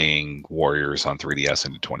Warriors on 3DS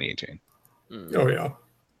into 2018. Oh yeah.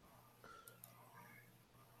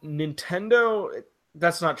 Nintendo,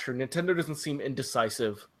 that's not true. Nintendo doesn't seem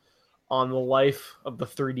indecisive on the life of the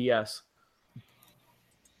 3DS.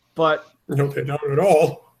 But no, they don't at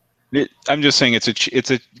all. I'm just saying it's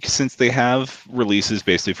a since they have releases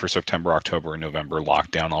basically for September, October, and November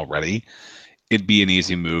locked down already, it'd be an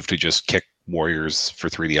easy move to just kick Warriors for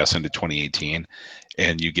 3DS into 2018,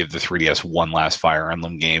 and you give the 3DS one last Fire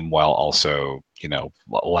Emblem game while also,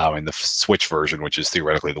 allowing the Switch version, which is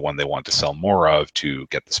theoretically the one they want to sell more of, to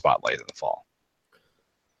get the spotlight in the fall.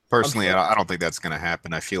 Personally, I don't think that's going to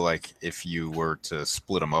happen. I feel like if you were to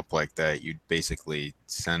split them up like that, you'd basically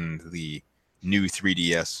send the new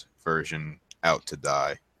 3DS version out to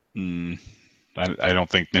die. I don't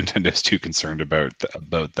think Nintendo's too concerned about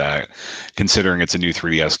that, considering it's a new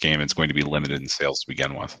 3DS game. It's going to be limited in sales to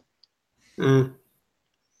begin with.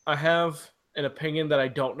 I have an opinion that I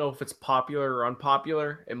don't know if it's popular or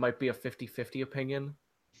unpopular. It might be a 50-50 opinion.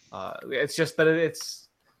 It's just that it's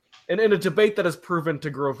in a debate that has proven to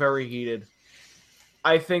grow very heated.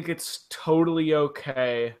 I think it's totally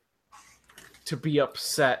okay to be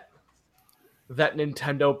upset that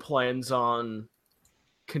Nintendo plans on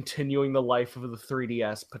continuing the life of the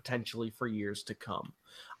 3DS potentially for years to come.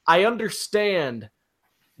 I understand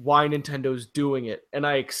why Nintendo's doing it, and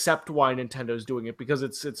I accept why Nintendo's doing it because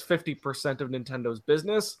it's 50% of Nintendo's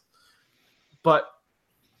business. But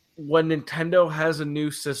when Nintendo has a new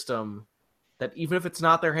system that even if it's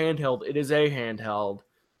not their handheld, it is a handheld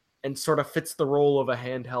and sort of fits the role of a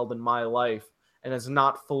handheld in my life and is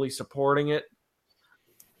not fully supporting it,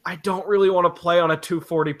 I don't really want to play on a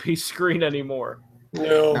 240p screen anymore.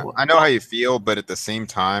 No. I know how you feel, but at the same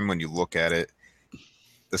time, when you look at it,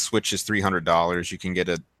 the Switch is $300. You can get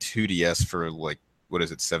a 2DS for like, what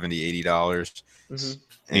is it, $70, $80?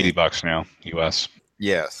 Mm-hmm. $80 now, US.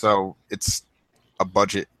 Yeah, so it's a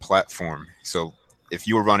budget platform. So if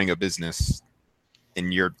you were running a business and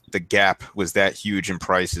the gap was that huge in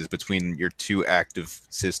prices between your two active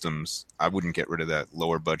systems, I wouldn't get rid of that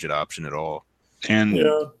lower budget option at all. And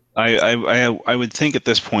Yeah. I would think at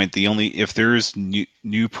this point if there's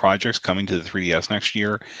new projects coming to the 3DS next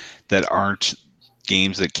year that aren't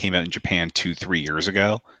games that came out in Japan 2-3 years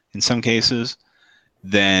ago in some cases,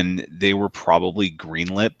 then they were probably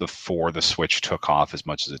greenlit before the Switch took off as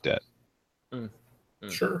much as it did.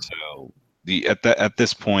 Sure. So at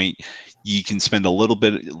this point, you can spend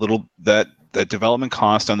that development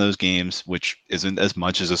cost on those games, which isn't as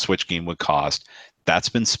much as a Switch game would cost. That's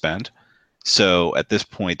been spent. So at this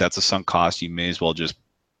point, that's a sunk cost. You may as well just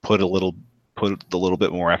put a little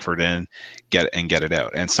bit more effort in, get it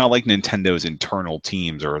out. And it's not like Nintendo's internal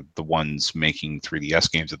teams are the ones making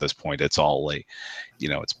 3DS games at this point. It's all like,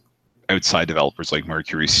 it's outside developers like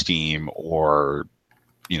Mercury Steam or,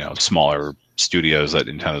 smaller studios that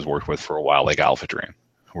Nintendo's worked with for a while, like Alpha Dream,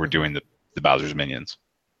 who are doing the Bowser's Minions.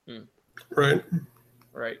 Right.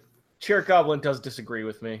 Right. Chair Goblin does disagree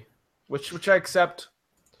with me, which I accept.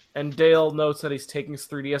 And Dale notes that he's taking his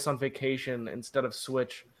 3DS on vacation instead of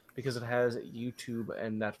Switch because it has YouTube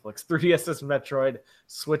and Netflix. 3DS is Metroid,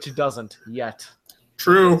 Switch doesn't yet.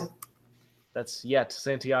 True. That's yet.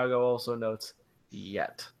 Santiago also notes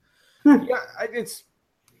yet. Yeah,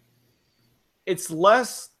 it's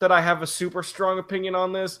less that I have a super strong opinion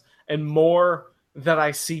on this and more that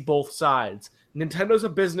I see both sides. Nintendo's a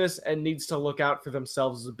business and needs to look out for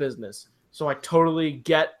themselves as a business. So I totally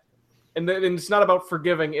get, and it's not about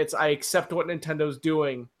forgiving, it's I accept what Nintendo's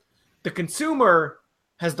doing. The consumer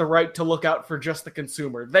has the right to look out for just the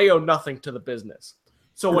consumer. They owe nothing to the business.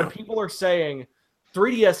 So when people are saying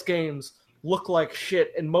 3DS games look like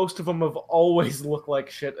shit, and most of them have always looked like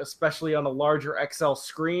shit, especially on a larger XL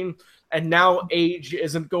screen, and now age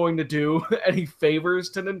isn't going to do any favors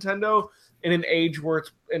to Nintendo in an age where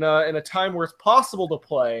it's in a time where it's possible to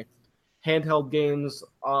play handheld games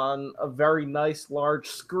on a very nice large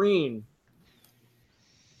screen.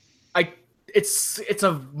 It's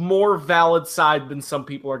a more valid side than some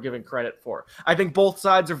people are giving credit for. I think both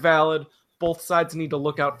sides are valid. Both sides need to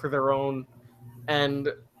look out for their own. And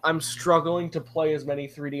I'm struggling to play as many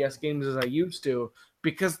 3DS games as I used to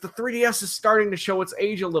because the 3DS is starting to show its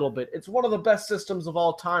age a little bit. It's one of the best systems of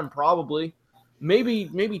all time, probably.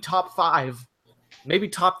 Maybe top 5. Maybe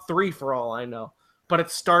top 3 for all I know. But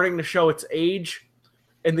it's starting to show its age,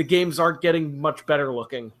 and the games aren't getting much better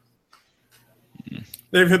looking.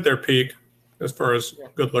 They've hit their peak as far as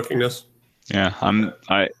good lookingness. Yeah,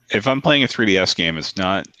 if I'm playing a 3DS game,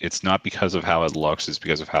 it's not because of how it looks, it's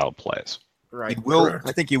because of how it plays. Right.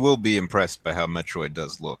 I think you will be impressed by how Metroid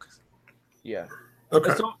does look. Yeah.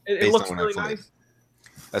 Okay. So it looks really nice.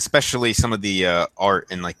 Especially some of the art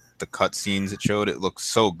and like the cutscenes it showed. It looks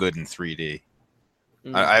so good in 3D.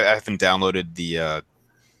 I haven't downloaded the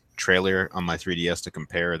trailer on my 3DS to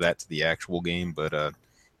compare that to the actual game, but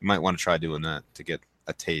you might want to try doing that to get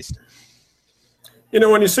a taste.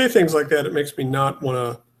 When you say things like that, it makes me not want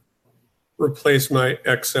to replace my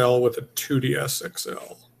XL with a 2DS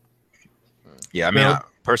XL. Yeah, I mean,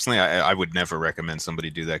 personally, I would never recommend somebody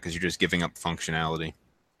do that because you're just giving up functionality.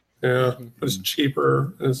 Yeah, but it's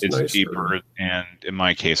cheaper. It's nicer. Cheaper, and in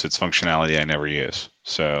my case, it's functionality I never use.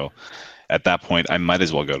 So at that point, I might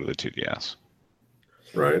as well go to the 2DS.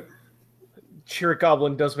 Right. Cheer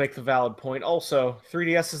Goblin does make the valid point. Also,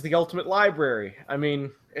 3DS is the ultimate library. I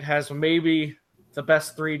mean, it has maybe the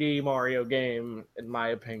best 3D Mario game, in my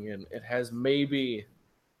opinion. It has maybe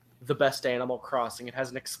the best Animal Crossing. It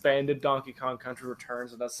has an expanded Donkey Kong Country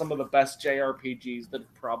Returns. It has some of the best JRPGs that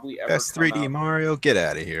have probably ever best 3D out. Mario. Get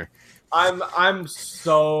out of here. I'm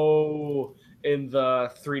so in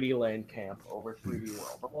the 3D Land camp over 3D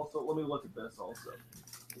World. Also, let me look at this also.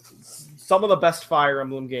 some of the best Fire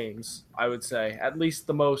Emblem games, I would say. At least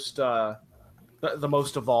the most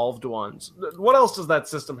evolved ones. What else does that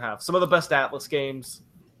system have? Some of the best Atlas games.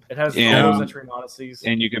 It has Century and Odysseys.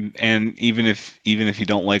 And you can, and even if you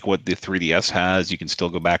don't like what the 3DS has, you can still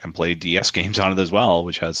go back and play DS games on it as well,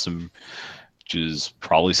 which is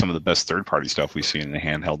probably some of the best third-party stuff we've seen in the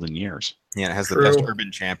handheld in years. Yeah, it has the best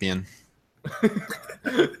Urban Champion.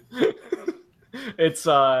 It's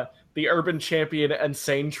the Urban Champion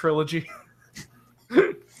Insane trilogy.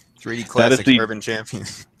 3D classic Urban Champion.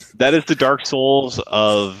 That is the Dark Souls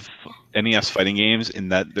of NES fighting games, in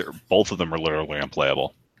that both of them are literally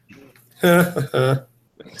unplayable. Well,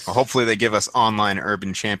 hopefully they give us online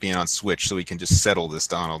Urban Champion on Switch so we can just settle this,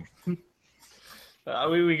 Donald.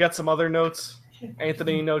 We got some other notes.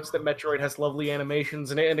 Anthony notes that Metroid has lovely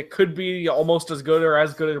animations, and it could be almost as good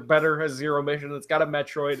or better as Zero Mission. It's got a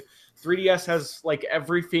Metroid. 3DS has like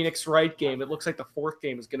every Phoenix Wright game. It looks like the fourth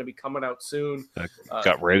game is going to be coming out soon. That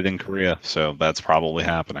got rated in Korea, so that's probably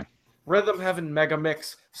happening. Rhythm Heaven Mega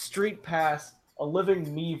Mix, Street Pass, a living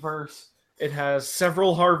Miiverse. It has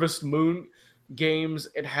several Harvest Moon games.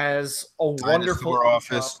 It has a wonderful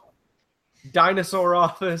Office. Dinosaur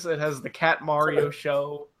Office. It has the Cat Mario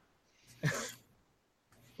Show.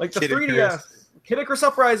 Like the 3DS. Kid Icarus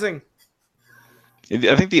Uprising.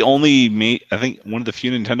 I think one of the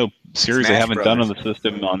few Nintendo series they haven't done on the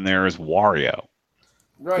system on there is Wario.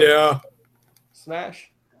 Right. Yeah. Smash.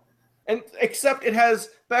 And except it has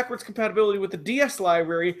backwards compatibility with the DS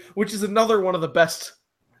library, which is another one of the best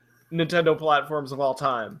Nintendo platforms of all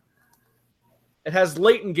time. It has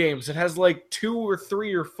latent games. It has like 2 or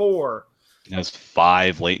 3 or 4. It has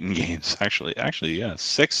 5 latent games. Actually, yeah,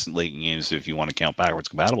 6 latent games if you want to count backwards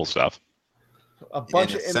compatible stuff. A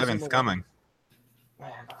bunch of 7th coming.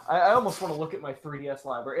 Man, I almost want to look at my 3DS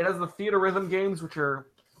library. It has the Theater Rhythm games, which are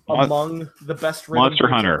among the best rhythm Monster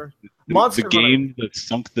games Hunter. ever. Monster Hunter. Game that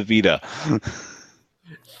sunk the Vita.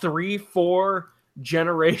 3-4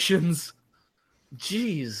 generations.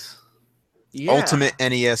 Jeez. Yeah. Ultimate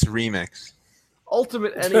NES Remix.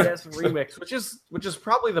 Ultimate NES Remix, which is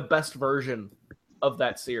probably the best version of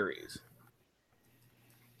that series.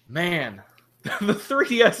 Man, the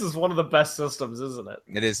 3DS is one of the best systems, isn't it?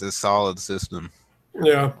 It is a solid system.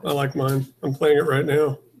 Yeah, I like mine. I'm playing it right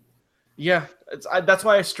now. Yeah, that's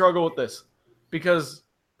why I struggle with this, because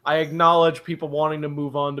I acknowledge people wanting to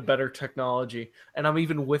move on to better technology, and I'm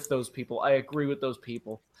even with those people. I agree with those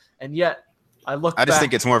people, and yet I just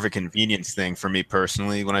think it's more of a convenience thing for me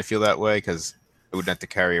personally when I feel that way, because I wouldn't have to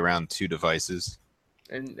carry around 2 devices.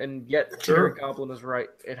 And yet, Sure. Jared Goblin is right.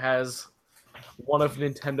 It has one of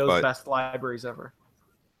Nintendo's best libraries ever.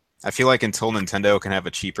 I feel like until Nintendo can have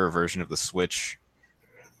a cheaper version of the Switch,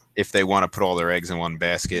 if they want to put all their eggs in one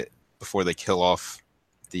basket before they kill off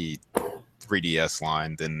the 3DS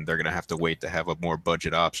line, then they're going to have to wait to have a more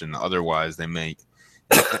budget option. Otherwise,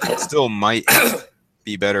 it still might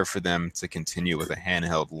be better for them to continue with a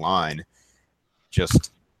handheld line,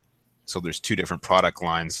 just so there's 2 different product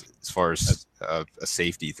lines as far as a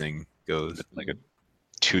safety thing goes. Like a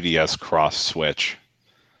 2DS cross Switch.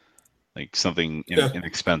 Like something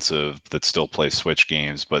inexpensive that still plays Switch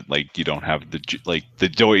games, but like you don't have the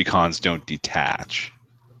Joy-Cons don't detach.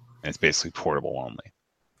 And it's basically portable only.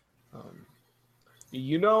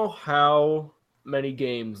 You know how many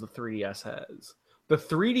games the 3DS has? The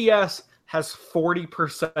 3DS has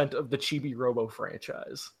 40% of the Chibi Robo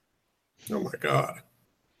franchise. Oh my god.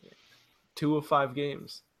 2 of 5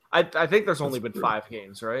 games. I think there's only been 5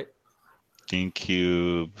 games, right?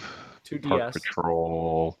 GameCube, 2DS. Park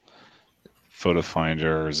Patrol, Photo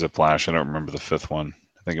Finder, Ziplash. I don't remember the 5th one.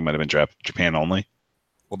 I think it might have been Japan only.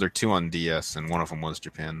 Well, there are 2 on DS, and one of them was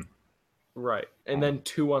Japan. Right, and then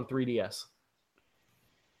 2 on 3DS.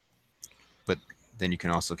 But then you can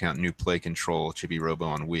also count New Play Control, Chibi Robo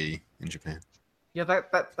on Wii in Japan. Yeah,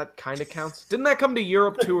 that kind of counts. Didn't that come to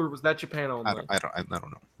Europe too, or was that Japan only? I don't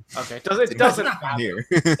know. Okay, it doesn't matter.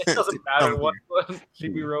 It doesn't matter what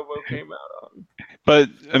Chibi Robo came out on. But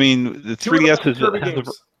I mean, the 3DS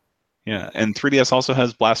and 3DS also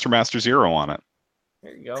has Blaster Master Zero on it.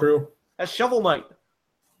 There you go. True. Has Shovel Knight,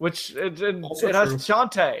 which it Also has true.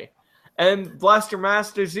 Shantae, and Blaster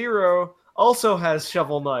Master Zero also has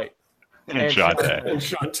Shovel Knight. And Shantae. And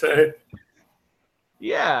Shantae.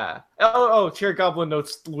 Yeah. Oh, Cherry Goblin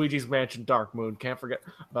notes Luigi's Mansion Dark Moon. Can't forget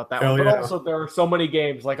about that Hell one. But yeah. also, there are so many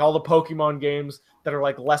games, like all the Pokemon games that are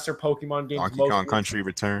like lesser Pokemon games. Donkey Kong Country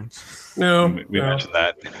Returns. No. We mentioned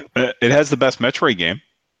that. But it has the best Metroid game.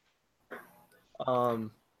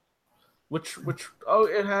 Which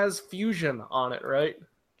it has Fusion on it, right?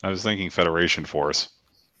 I was thinking Federation Force.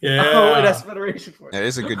 Yeah. Oh, it has Federation Force. That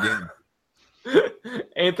is a good game.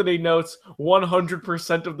 Anthony notes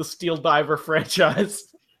 100% of the Steel Diver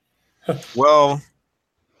franchise. Well,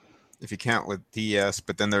 if you count with DS,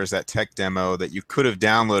 but then there's that tech demo that you could have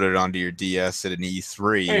downloaded onto your DS at an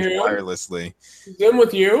E3 wirelessly. She's in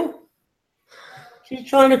with you. She's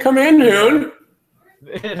trying to come in, Hoon.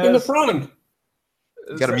 In the front.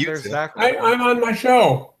 You gotta mute it. Zach. I'm on my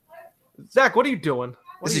show. Zach, what are you doing?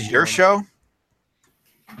 This is your show?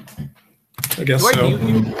 I guess Do so. I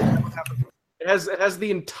mute you? It has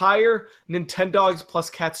the entire Nintendogs plus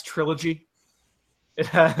Cats trilogy. It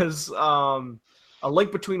has A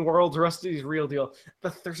Link Between Worlds, Rusty's Real Deal.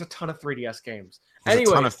 But there's a ton of 3DS games. There's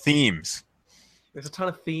a ton of themes. There's a ton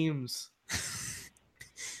of themes.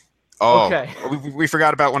 Oh, okay. We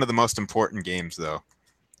forgot about one of the most important games, though.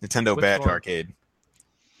 Nintendo Which Badge one? Arcade.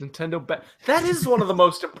 That is one of the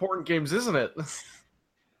most important games, isn't it?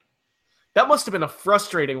 That must have been a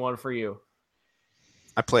frustrating one for you.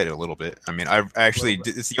 I played it a little bit. I mean,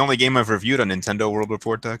 it's the only game I've reviewed on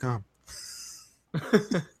NintendoWorldReport.com.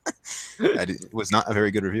 It was not a very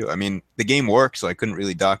good review. I mean, the game works, so I couldn't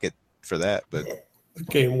really dock it for that, but the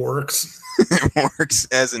game works. It works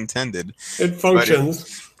as intended. It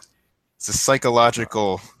functions. It's a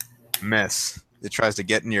psychological mess. It tries to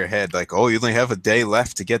get in your head, like, oh, you only have a day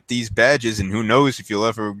left to get these badges, and who knows if you'll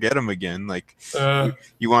ever get them again. Like,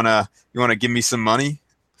 you wanna give me some money?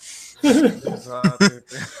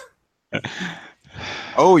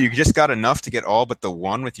 Oh, you just got enough to get all but the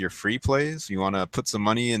one with your free plays? You want to put some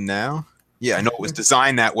money in now? Yeah, I know it was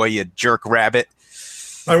designed that way, you jerk rabbit.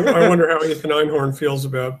 I wonder how Ethan Einhorn feels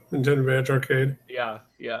about Nintendo Badge Arcade. Yeah.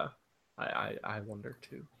 I wonder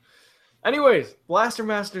too. Anyways, Blaster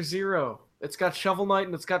Master Zero. It's got Shovel Knight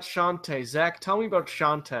and it's got Shantae. Zach, tell me about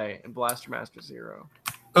Shantae and Blaster Master Zero.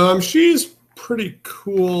 She's pretty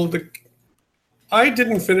cool. I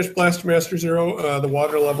didn't finish Blaster Master Zero. The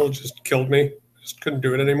water level just killed me. Just couldn't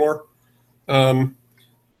do it anymore. I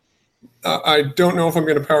don't know if I'm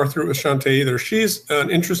going to power through it with Shantae either. She's an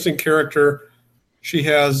interesting character. She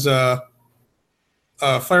has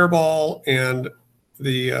Fireball and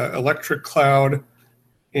the Electric Cloud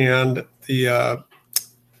and the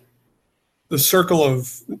circle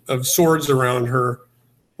of swords around her,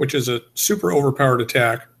 which is a super overpowered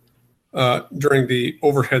attack. During the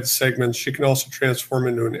overhead segments, she can also transform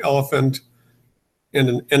into an elephant and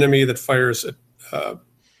an enemy that fires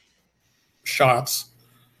shots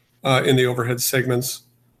in the overhead segments.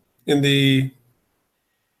 In the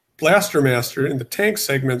Blaster Master, in the tank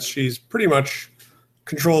segments, she's pretty much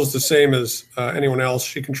controls the same as anyone else.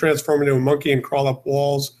 She can transform into a monkey and crawl up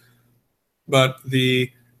walls, but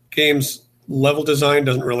the game's level design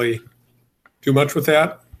doesn't really do much with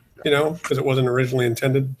that, because it wasn't originally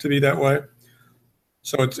intended to be that way.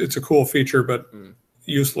 So it's a cool feature, but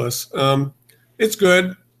useless. It's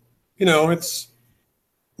good. It's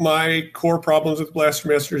my core problems with Blaster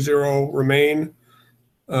Master Zero remain.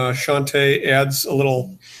 Shantae adds a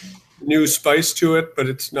little new spice to it, but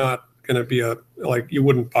it's not going to be you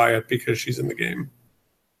wouldn't buy it because she's in the game.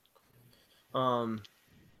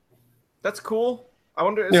 That's cool. I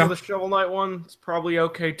wonder, so the Shovel Knight one is probably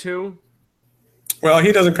okay too? Well,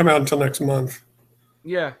 he doesn't come out until next month.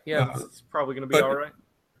 Yeah, it's probably going to be all right.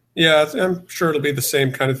 Yeah, I'm sure it'll be the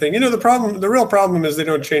same kind of thing. The real problem is they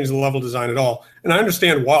don't change the level design at all, and I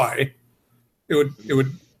understand why. It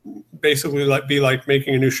would basically be like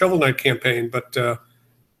making a new Shovel Knight campaign, but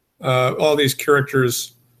all these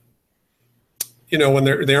characters, when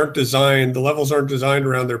they aren't designed, the levels aren't designed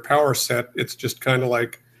around their power set. It's just kind of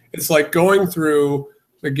like going through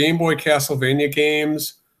the Game Boy Castlevania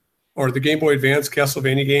games or the Game Boy Advance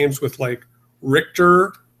Castlevania games with like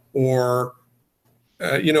Richter or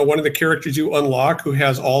one of the characters you unlock who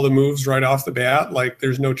has all the moves right off the bat. Like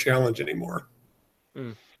there's no challenge anymore.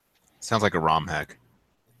 Sounds like a ROM hack.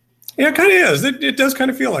 Yeah, it kind of is. It does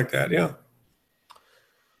kind of feel like that. Yeah,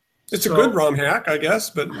 it's a good ROM hack, I guess,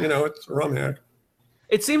 but it's a ROM hack.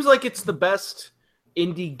 It seems like it's the best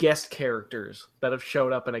indie guest characters that have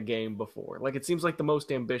showed up in a game before. Like it seems like the most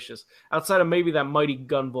ambitious, outside of maybe that Mighty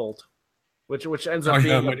Gunvolt, which ends up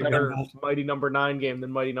being a better Mighty Number 9 game than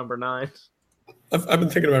Mighty Number 9. I've been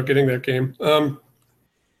thinking about getting that game.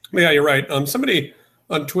 Yeah, you're right. Somebody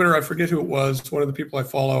on Twitter, I forget who it was, one of the people I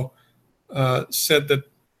follow, said that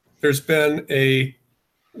there's been a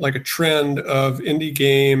trend of indie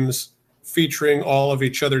games featuring all of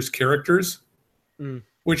each other's characters,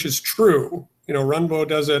 which is true. Runbow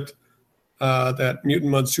does it. That Mutant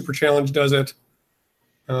Mud Super Challenge does it.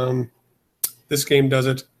 This game does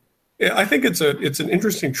it. I think it's an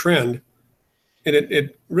interesting trend. And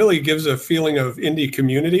it really gives a feeling of indie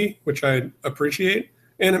community, which I appreciate.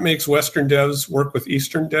 and it makes Western devs work with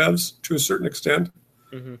Eastern devs to a certain extent.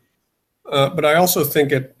 Mm-hmm. But I also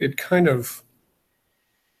think it kind of,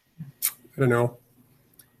 I don't know,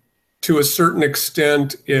 to a certain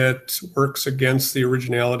extent, it works against the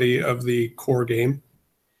originality of the core game,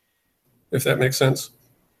 if that makes sense.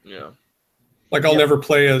 Yeah. Like I'll never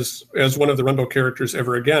play as one of the Rumbo characters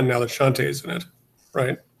ever again now that Shantae's in it,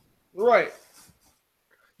 right? Right.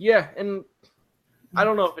 Yeah, and I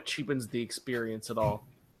don't know if it cheapens the experience at all.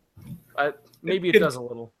 Maybe it does a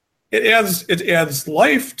little. It adds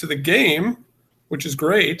life to the game, which is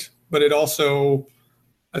great, but it also,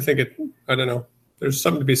 I don't know. There's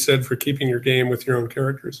something to be said for keeping your game with your own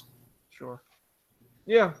characters. Sure.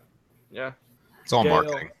 Yeah. Yeah. It's all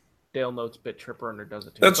marketing. Dale notes Bit Tripper and it does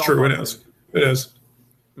it too. That's true. It is. It is.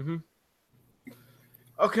 Mm-hmm.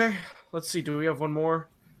 Okay. Let's see. Do we have one more?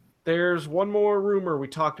 There's one more rumor we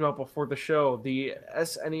talked about before the show. The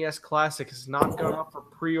SNES Classic has not gone up for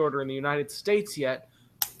pre-order in the United States yet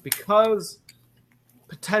because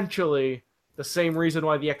potentially the same reason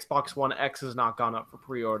why the Xbox One X has not gone up for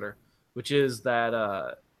pre-order, which is that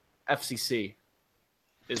FCC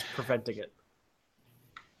is preventing it.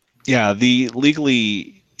 Yeah,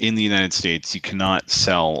 legally in the United States, you cannot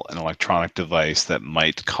sell an electronic device that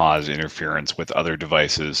might cause interference with other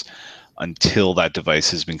devices until that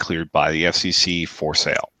device has been cleared by the FCC for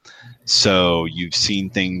sale. So you've seen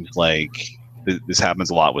things like this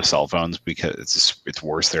happens a lot with cell phones because it's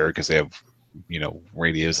worse there because they have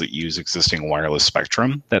radios that use existing wireless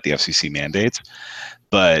spectrum that the FCC mandates.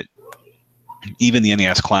 But even the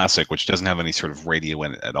NES Classic, which doesn't have any sort of radio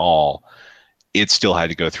in it at all, it still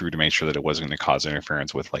had to go through to make sure that it wasn't going to cause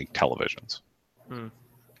interference with like televisions.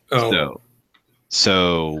 Oh.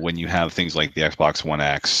 So when you have things like the Xbox One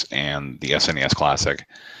X and the SNES Classic,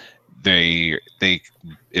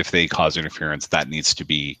 if they cause interference, that needs to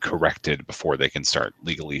be corrected before they can start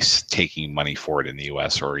legally taking money for it in the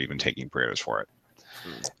US or even taking pre-orders for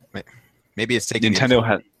it. Maybe it's taking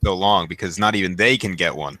Nintendo so long because not even they can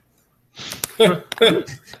get one.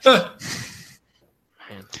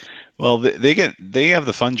 Well, they have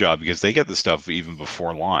the fun job because they get the stuff even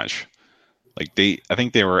before launch. Like I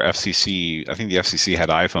think the FCC had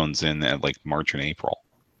iPhones in at like March and April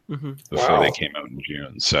before they came out in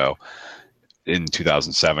June. So in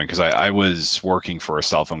 2007, because I was working for a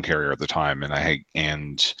cell phone carrier at the time,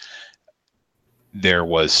 and there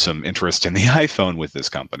was some interest in the iPhone with this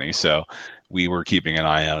company, so we were keeping an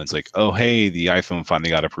eye out. It's like, oh hey, the iPhone finally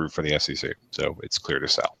got approved for the FCC, so it's clear to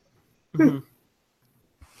sell. Mm-hmm.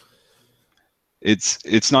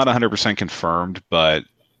 It's not 100% confirmed, but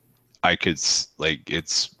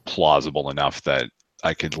it's plausible enough that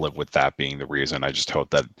I could live with that being the reason. I just hope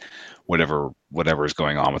that whatever is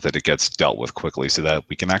going on with it gets dealt with quickly so that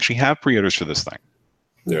we can actually have pre-orders for this thing.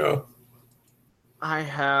 Yeah. I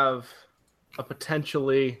have a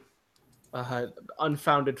potentially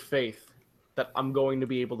unfounded faith that I'm going to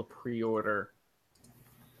be able to pre-order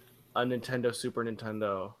a Nintendo Super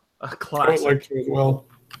Nintendo Classic. I would like to as well.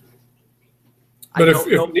 But I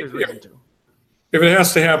don't know if there's reason to. If it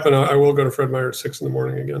has to happen, I will go to Fred Meyer at 6 in the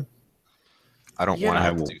morning again. I don't want to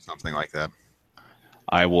have to do something like that.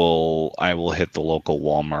 I will hit the local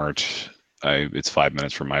Walmart. It's 5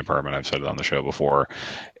 minutes from my apartment. I've said it on the show before,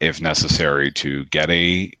 if necessary, to get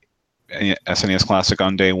a SNES Classic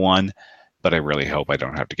on day one. But I really hope I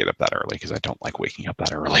don't have to get up that early because I don't like waking up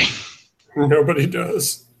that early. Nobody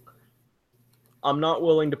does. I'm not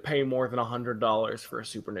willing to pay more than $100 for a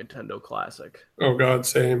Super Nintendo Classic. Oh God,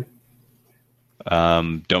 same.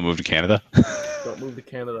 Don't move to Canada. Don't move to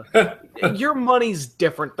Canada. Your money's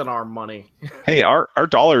different than our money. Hey, our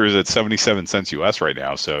dollar is at 77 cents US right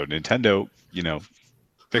now, so Nintendo,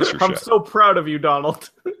 fix your I'm shit. so proud of you, Donald.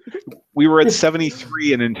 We were at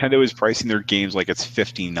 73 and Nintendo is pricing their games like it's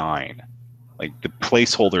 59. Like the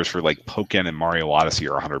placeholders for like Pokken and Mario Odyssey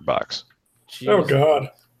are $100. Jeez. Oh God.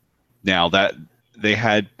 Now that they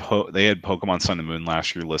had Pokemon Sun and Moon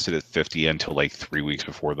last year listed at 50 until like 3 weeks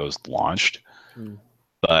before those launched.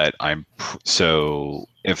 But so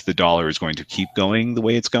if the dollar is going to keep going the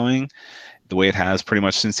way it's going, the way it has pretty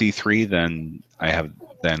much since E3, then I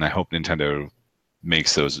hope Nintendo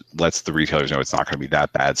lets the retailers know it's not going to be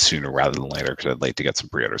that bad sooner rather than later, because I'd like to get some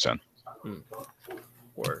pre-orders in.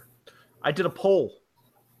 Word. I did a poll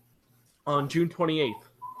on June 28th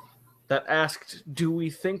that asked, do we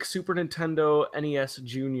think Super Nintendo NES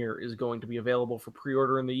Junior is going to be available for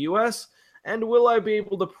pre-order in the US? And will I be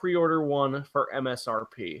able to pre-order one for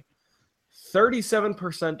MSRP?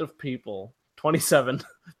 37% of people, 27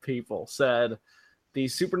 people, said the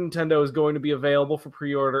Super Nintendo is going to be available for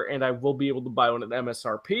pre-order and I will be able to buy one at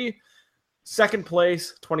MSRP. Second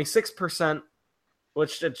place, 26%,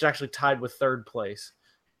 which it's actually tied with third place,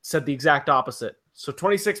 said the exact opposite. So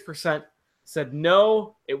 26% said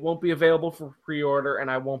no, it won't be available for pre-order, and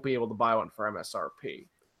I won't be able to buy one for MSRP.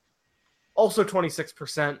 Also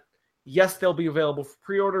 26%, yes, they'll be available for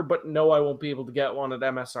pre-order, but no, I won't be able to get one at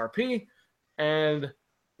MSRP. And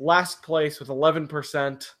last place with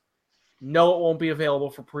 11%, no, it won't be available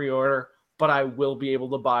for pre-order, but I will be able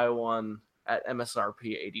to buy one at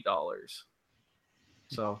MSRP $80.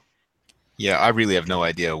 So, yeah, I really have no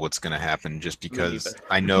idea what's going to happen just because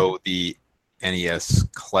I know the NES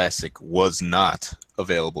Classic was not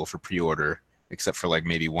available for pre-order except for like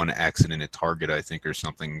maybe one accident at Target, I think, or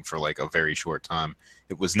something for like a very short time.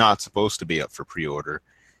 It was not supposed to be up for pre-order,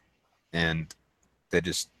 and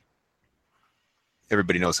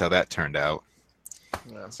everybody knows how that turned out.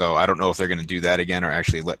 Yeah. So I don't know if they're going to do that again or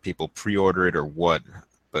actually let people pre-order it or what,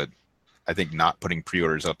 but I think not putting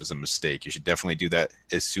pre-orders up is a mistake. You should definitely do that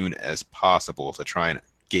as soon as possible to try and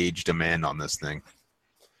gauge demand on this thing.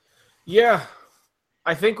 Yeah,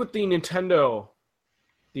 I think with the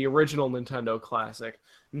original Nintendo Classic,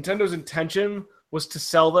 Nintendo's intention was to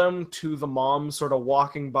sell them to the moms sort of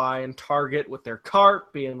walking by in Target with their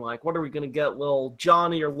cart, being like, what are we going to get little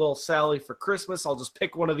Johnny or little Sally for Christmas? I'll just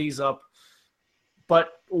pick one of these up.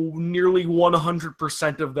 But nearly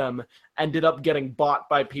 100% of them ended up getting bought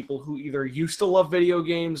by people who either used to love video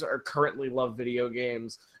games or currently love video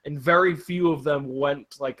games. And very few of them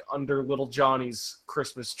went like under little Johnny's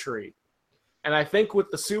Christmas tree. And I think with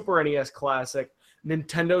the Super NES Classic,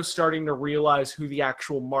 Nintendo's starting to realize who the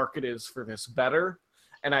actual market is for this better.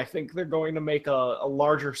 And I think they're going to make a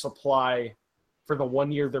larger supply for the 1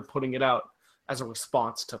 year they're putting it out as a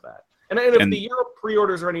response to that. And if the Europe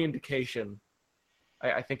pre-orders are any indication,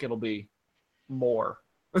 I think it'll be more.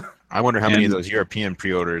 I wonder how many of those European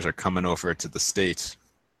pre-orders are coming over to the States.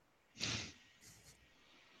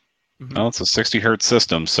 Well, it's a 60 hertz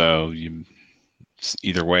system, so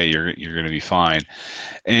either way, you're going to be fine.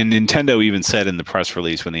 And Nintendo even said in the press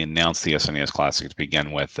release when they announced the SNES Classic to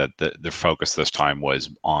begin with that the focus this time was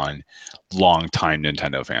on longtime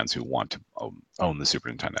Nintendo fans who want to own the Super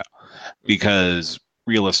Nintendo, because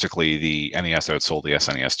realistically, the NES outsold the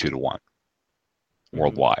SNES 2-1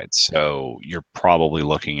 worldwide. So you're probably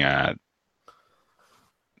looking at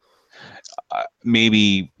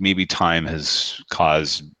maybe time has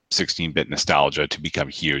caused 16-bit nostalgia to become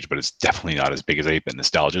huge, but it's definitely not as big as 8-bit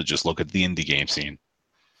nostalgia. Just look at the indie game scene.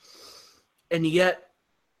 And yet,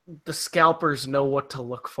 the scalpers know what to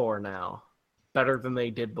look for now, better than they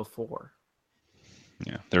did before.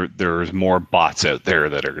 Yeah, there's more bots out there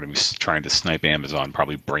that are going to be trying to snipe Amazon,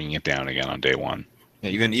 probably bringing it down again on day one. Yeah,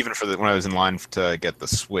 even for when I was in line to get the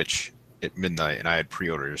Switch at midnight and I had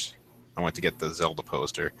pre-orders, I went to get the Zelda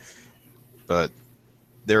poster, but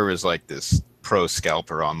there was like this pro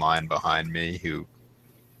scalper online behind me who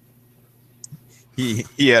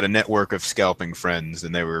he had a network of scalping friends,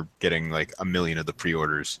 and they were getting like 1 million of the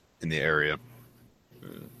pre-orders in the area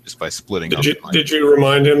just by splitting up. Did you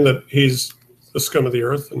remind him that he's the scum of the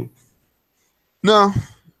earth? And no,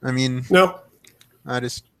 I mean, no, I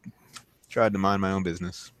just tried to mind my own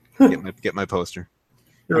business, get my poster.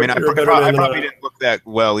 I probably didn't look that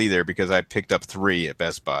well either, because I picked up 3 at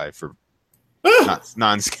Best Buy for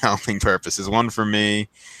non-scalping purposes. One for me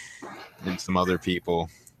and some other people,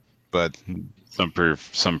 but some for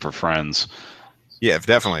friends. Yeah,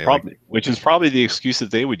 definitely. Which is probably the excuse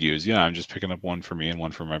that they would use. Yeah, I'm just picking up one for me and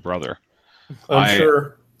one for my brother. I'm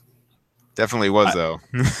sure. Definitely was though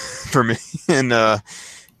for me. And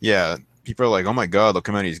yeah, people are like, "Oh my God, look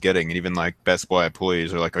how many he's getting!" And even like Best Buy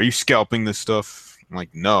employees are like, "Are you scalping this stuff?" I'm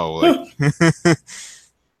like, "No." Like,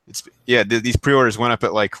 these pre-orders went up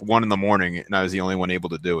at like 1 a.m, and I was the only one able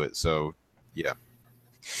to do it. So, yeah.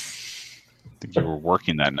 I think you were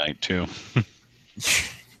working that night too.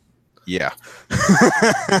 Yeah.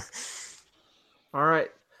 All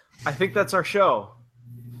right. I think that's our show.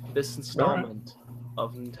 This installment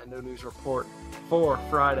of Nintendo News Report for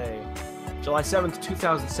Friday, July 7th,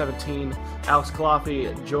 2017. Alex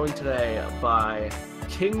Calafi, joined today by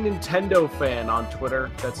King Nintendo Fan on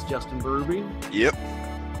Twitter. That's Justin Berube. Yep.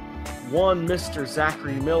 One Mr.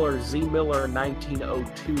 Zachary Miller,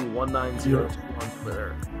 ZMiller1902, 1902 on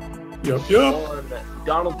Twitter. Yep. One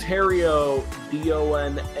Donald Terrio,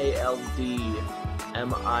 DonaldMick,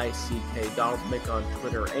 Donald Mick on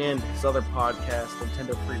Twitter, and his other podcast,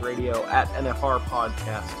 Nintendo Free Radio, at NFR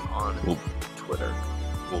Podcast on Twitter.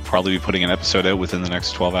 We'll probably be putting an episode out within the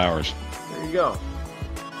next 12 hours. There you go.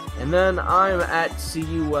 And then I'm at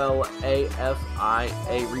CULAFIA.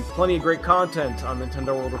 Read plenty of great content on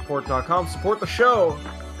NintendoWorldReport.com. Support the show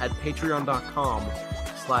at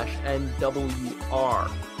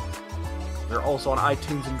Patreon.com/NWR. We're also on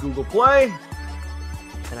iTunes and Google Play.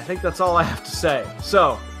 And I think that's all I have to say.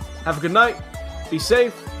 So, have a good night, be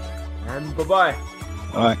safe, and bye-bye.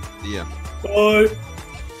 Bye. Yeah. Bye.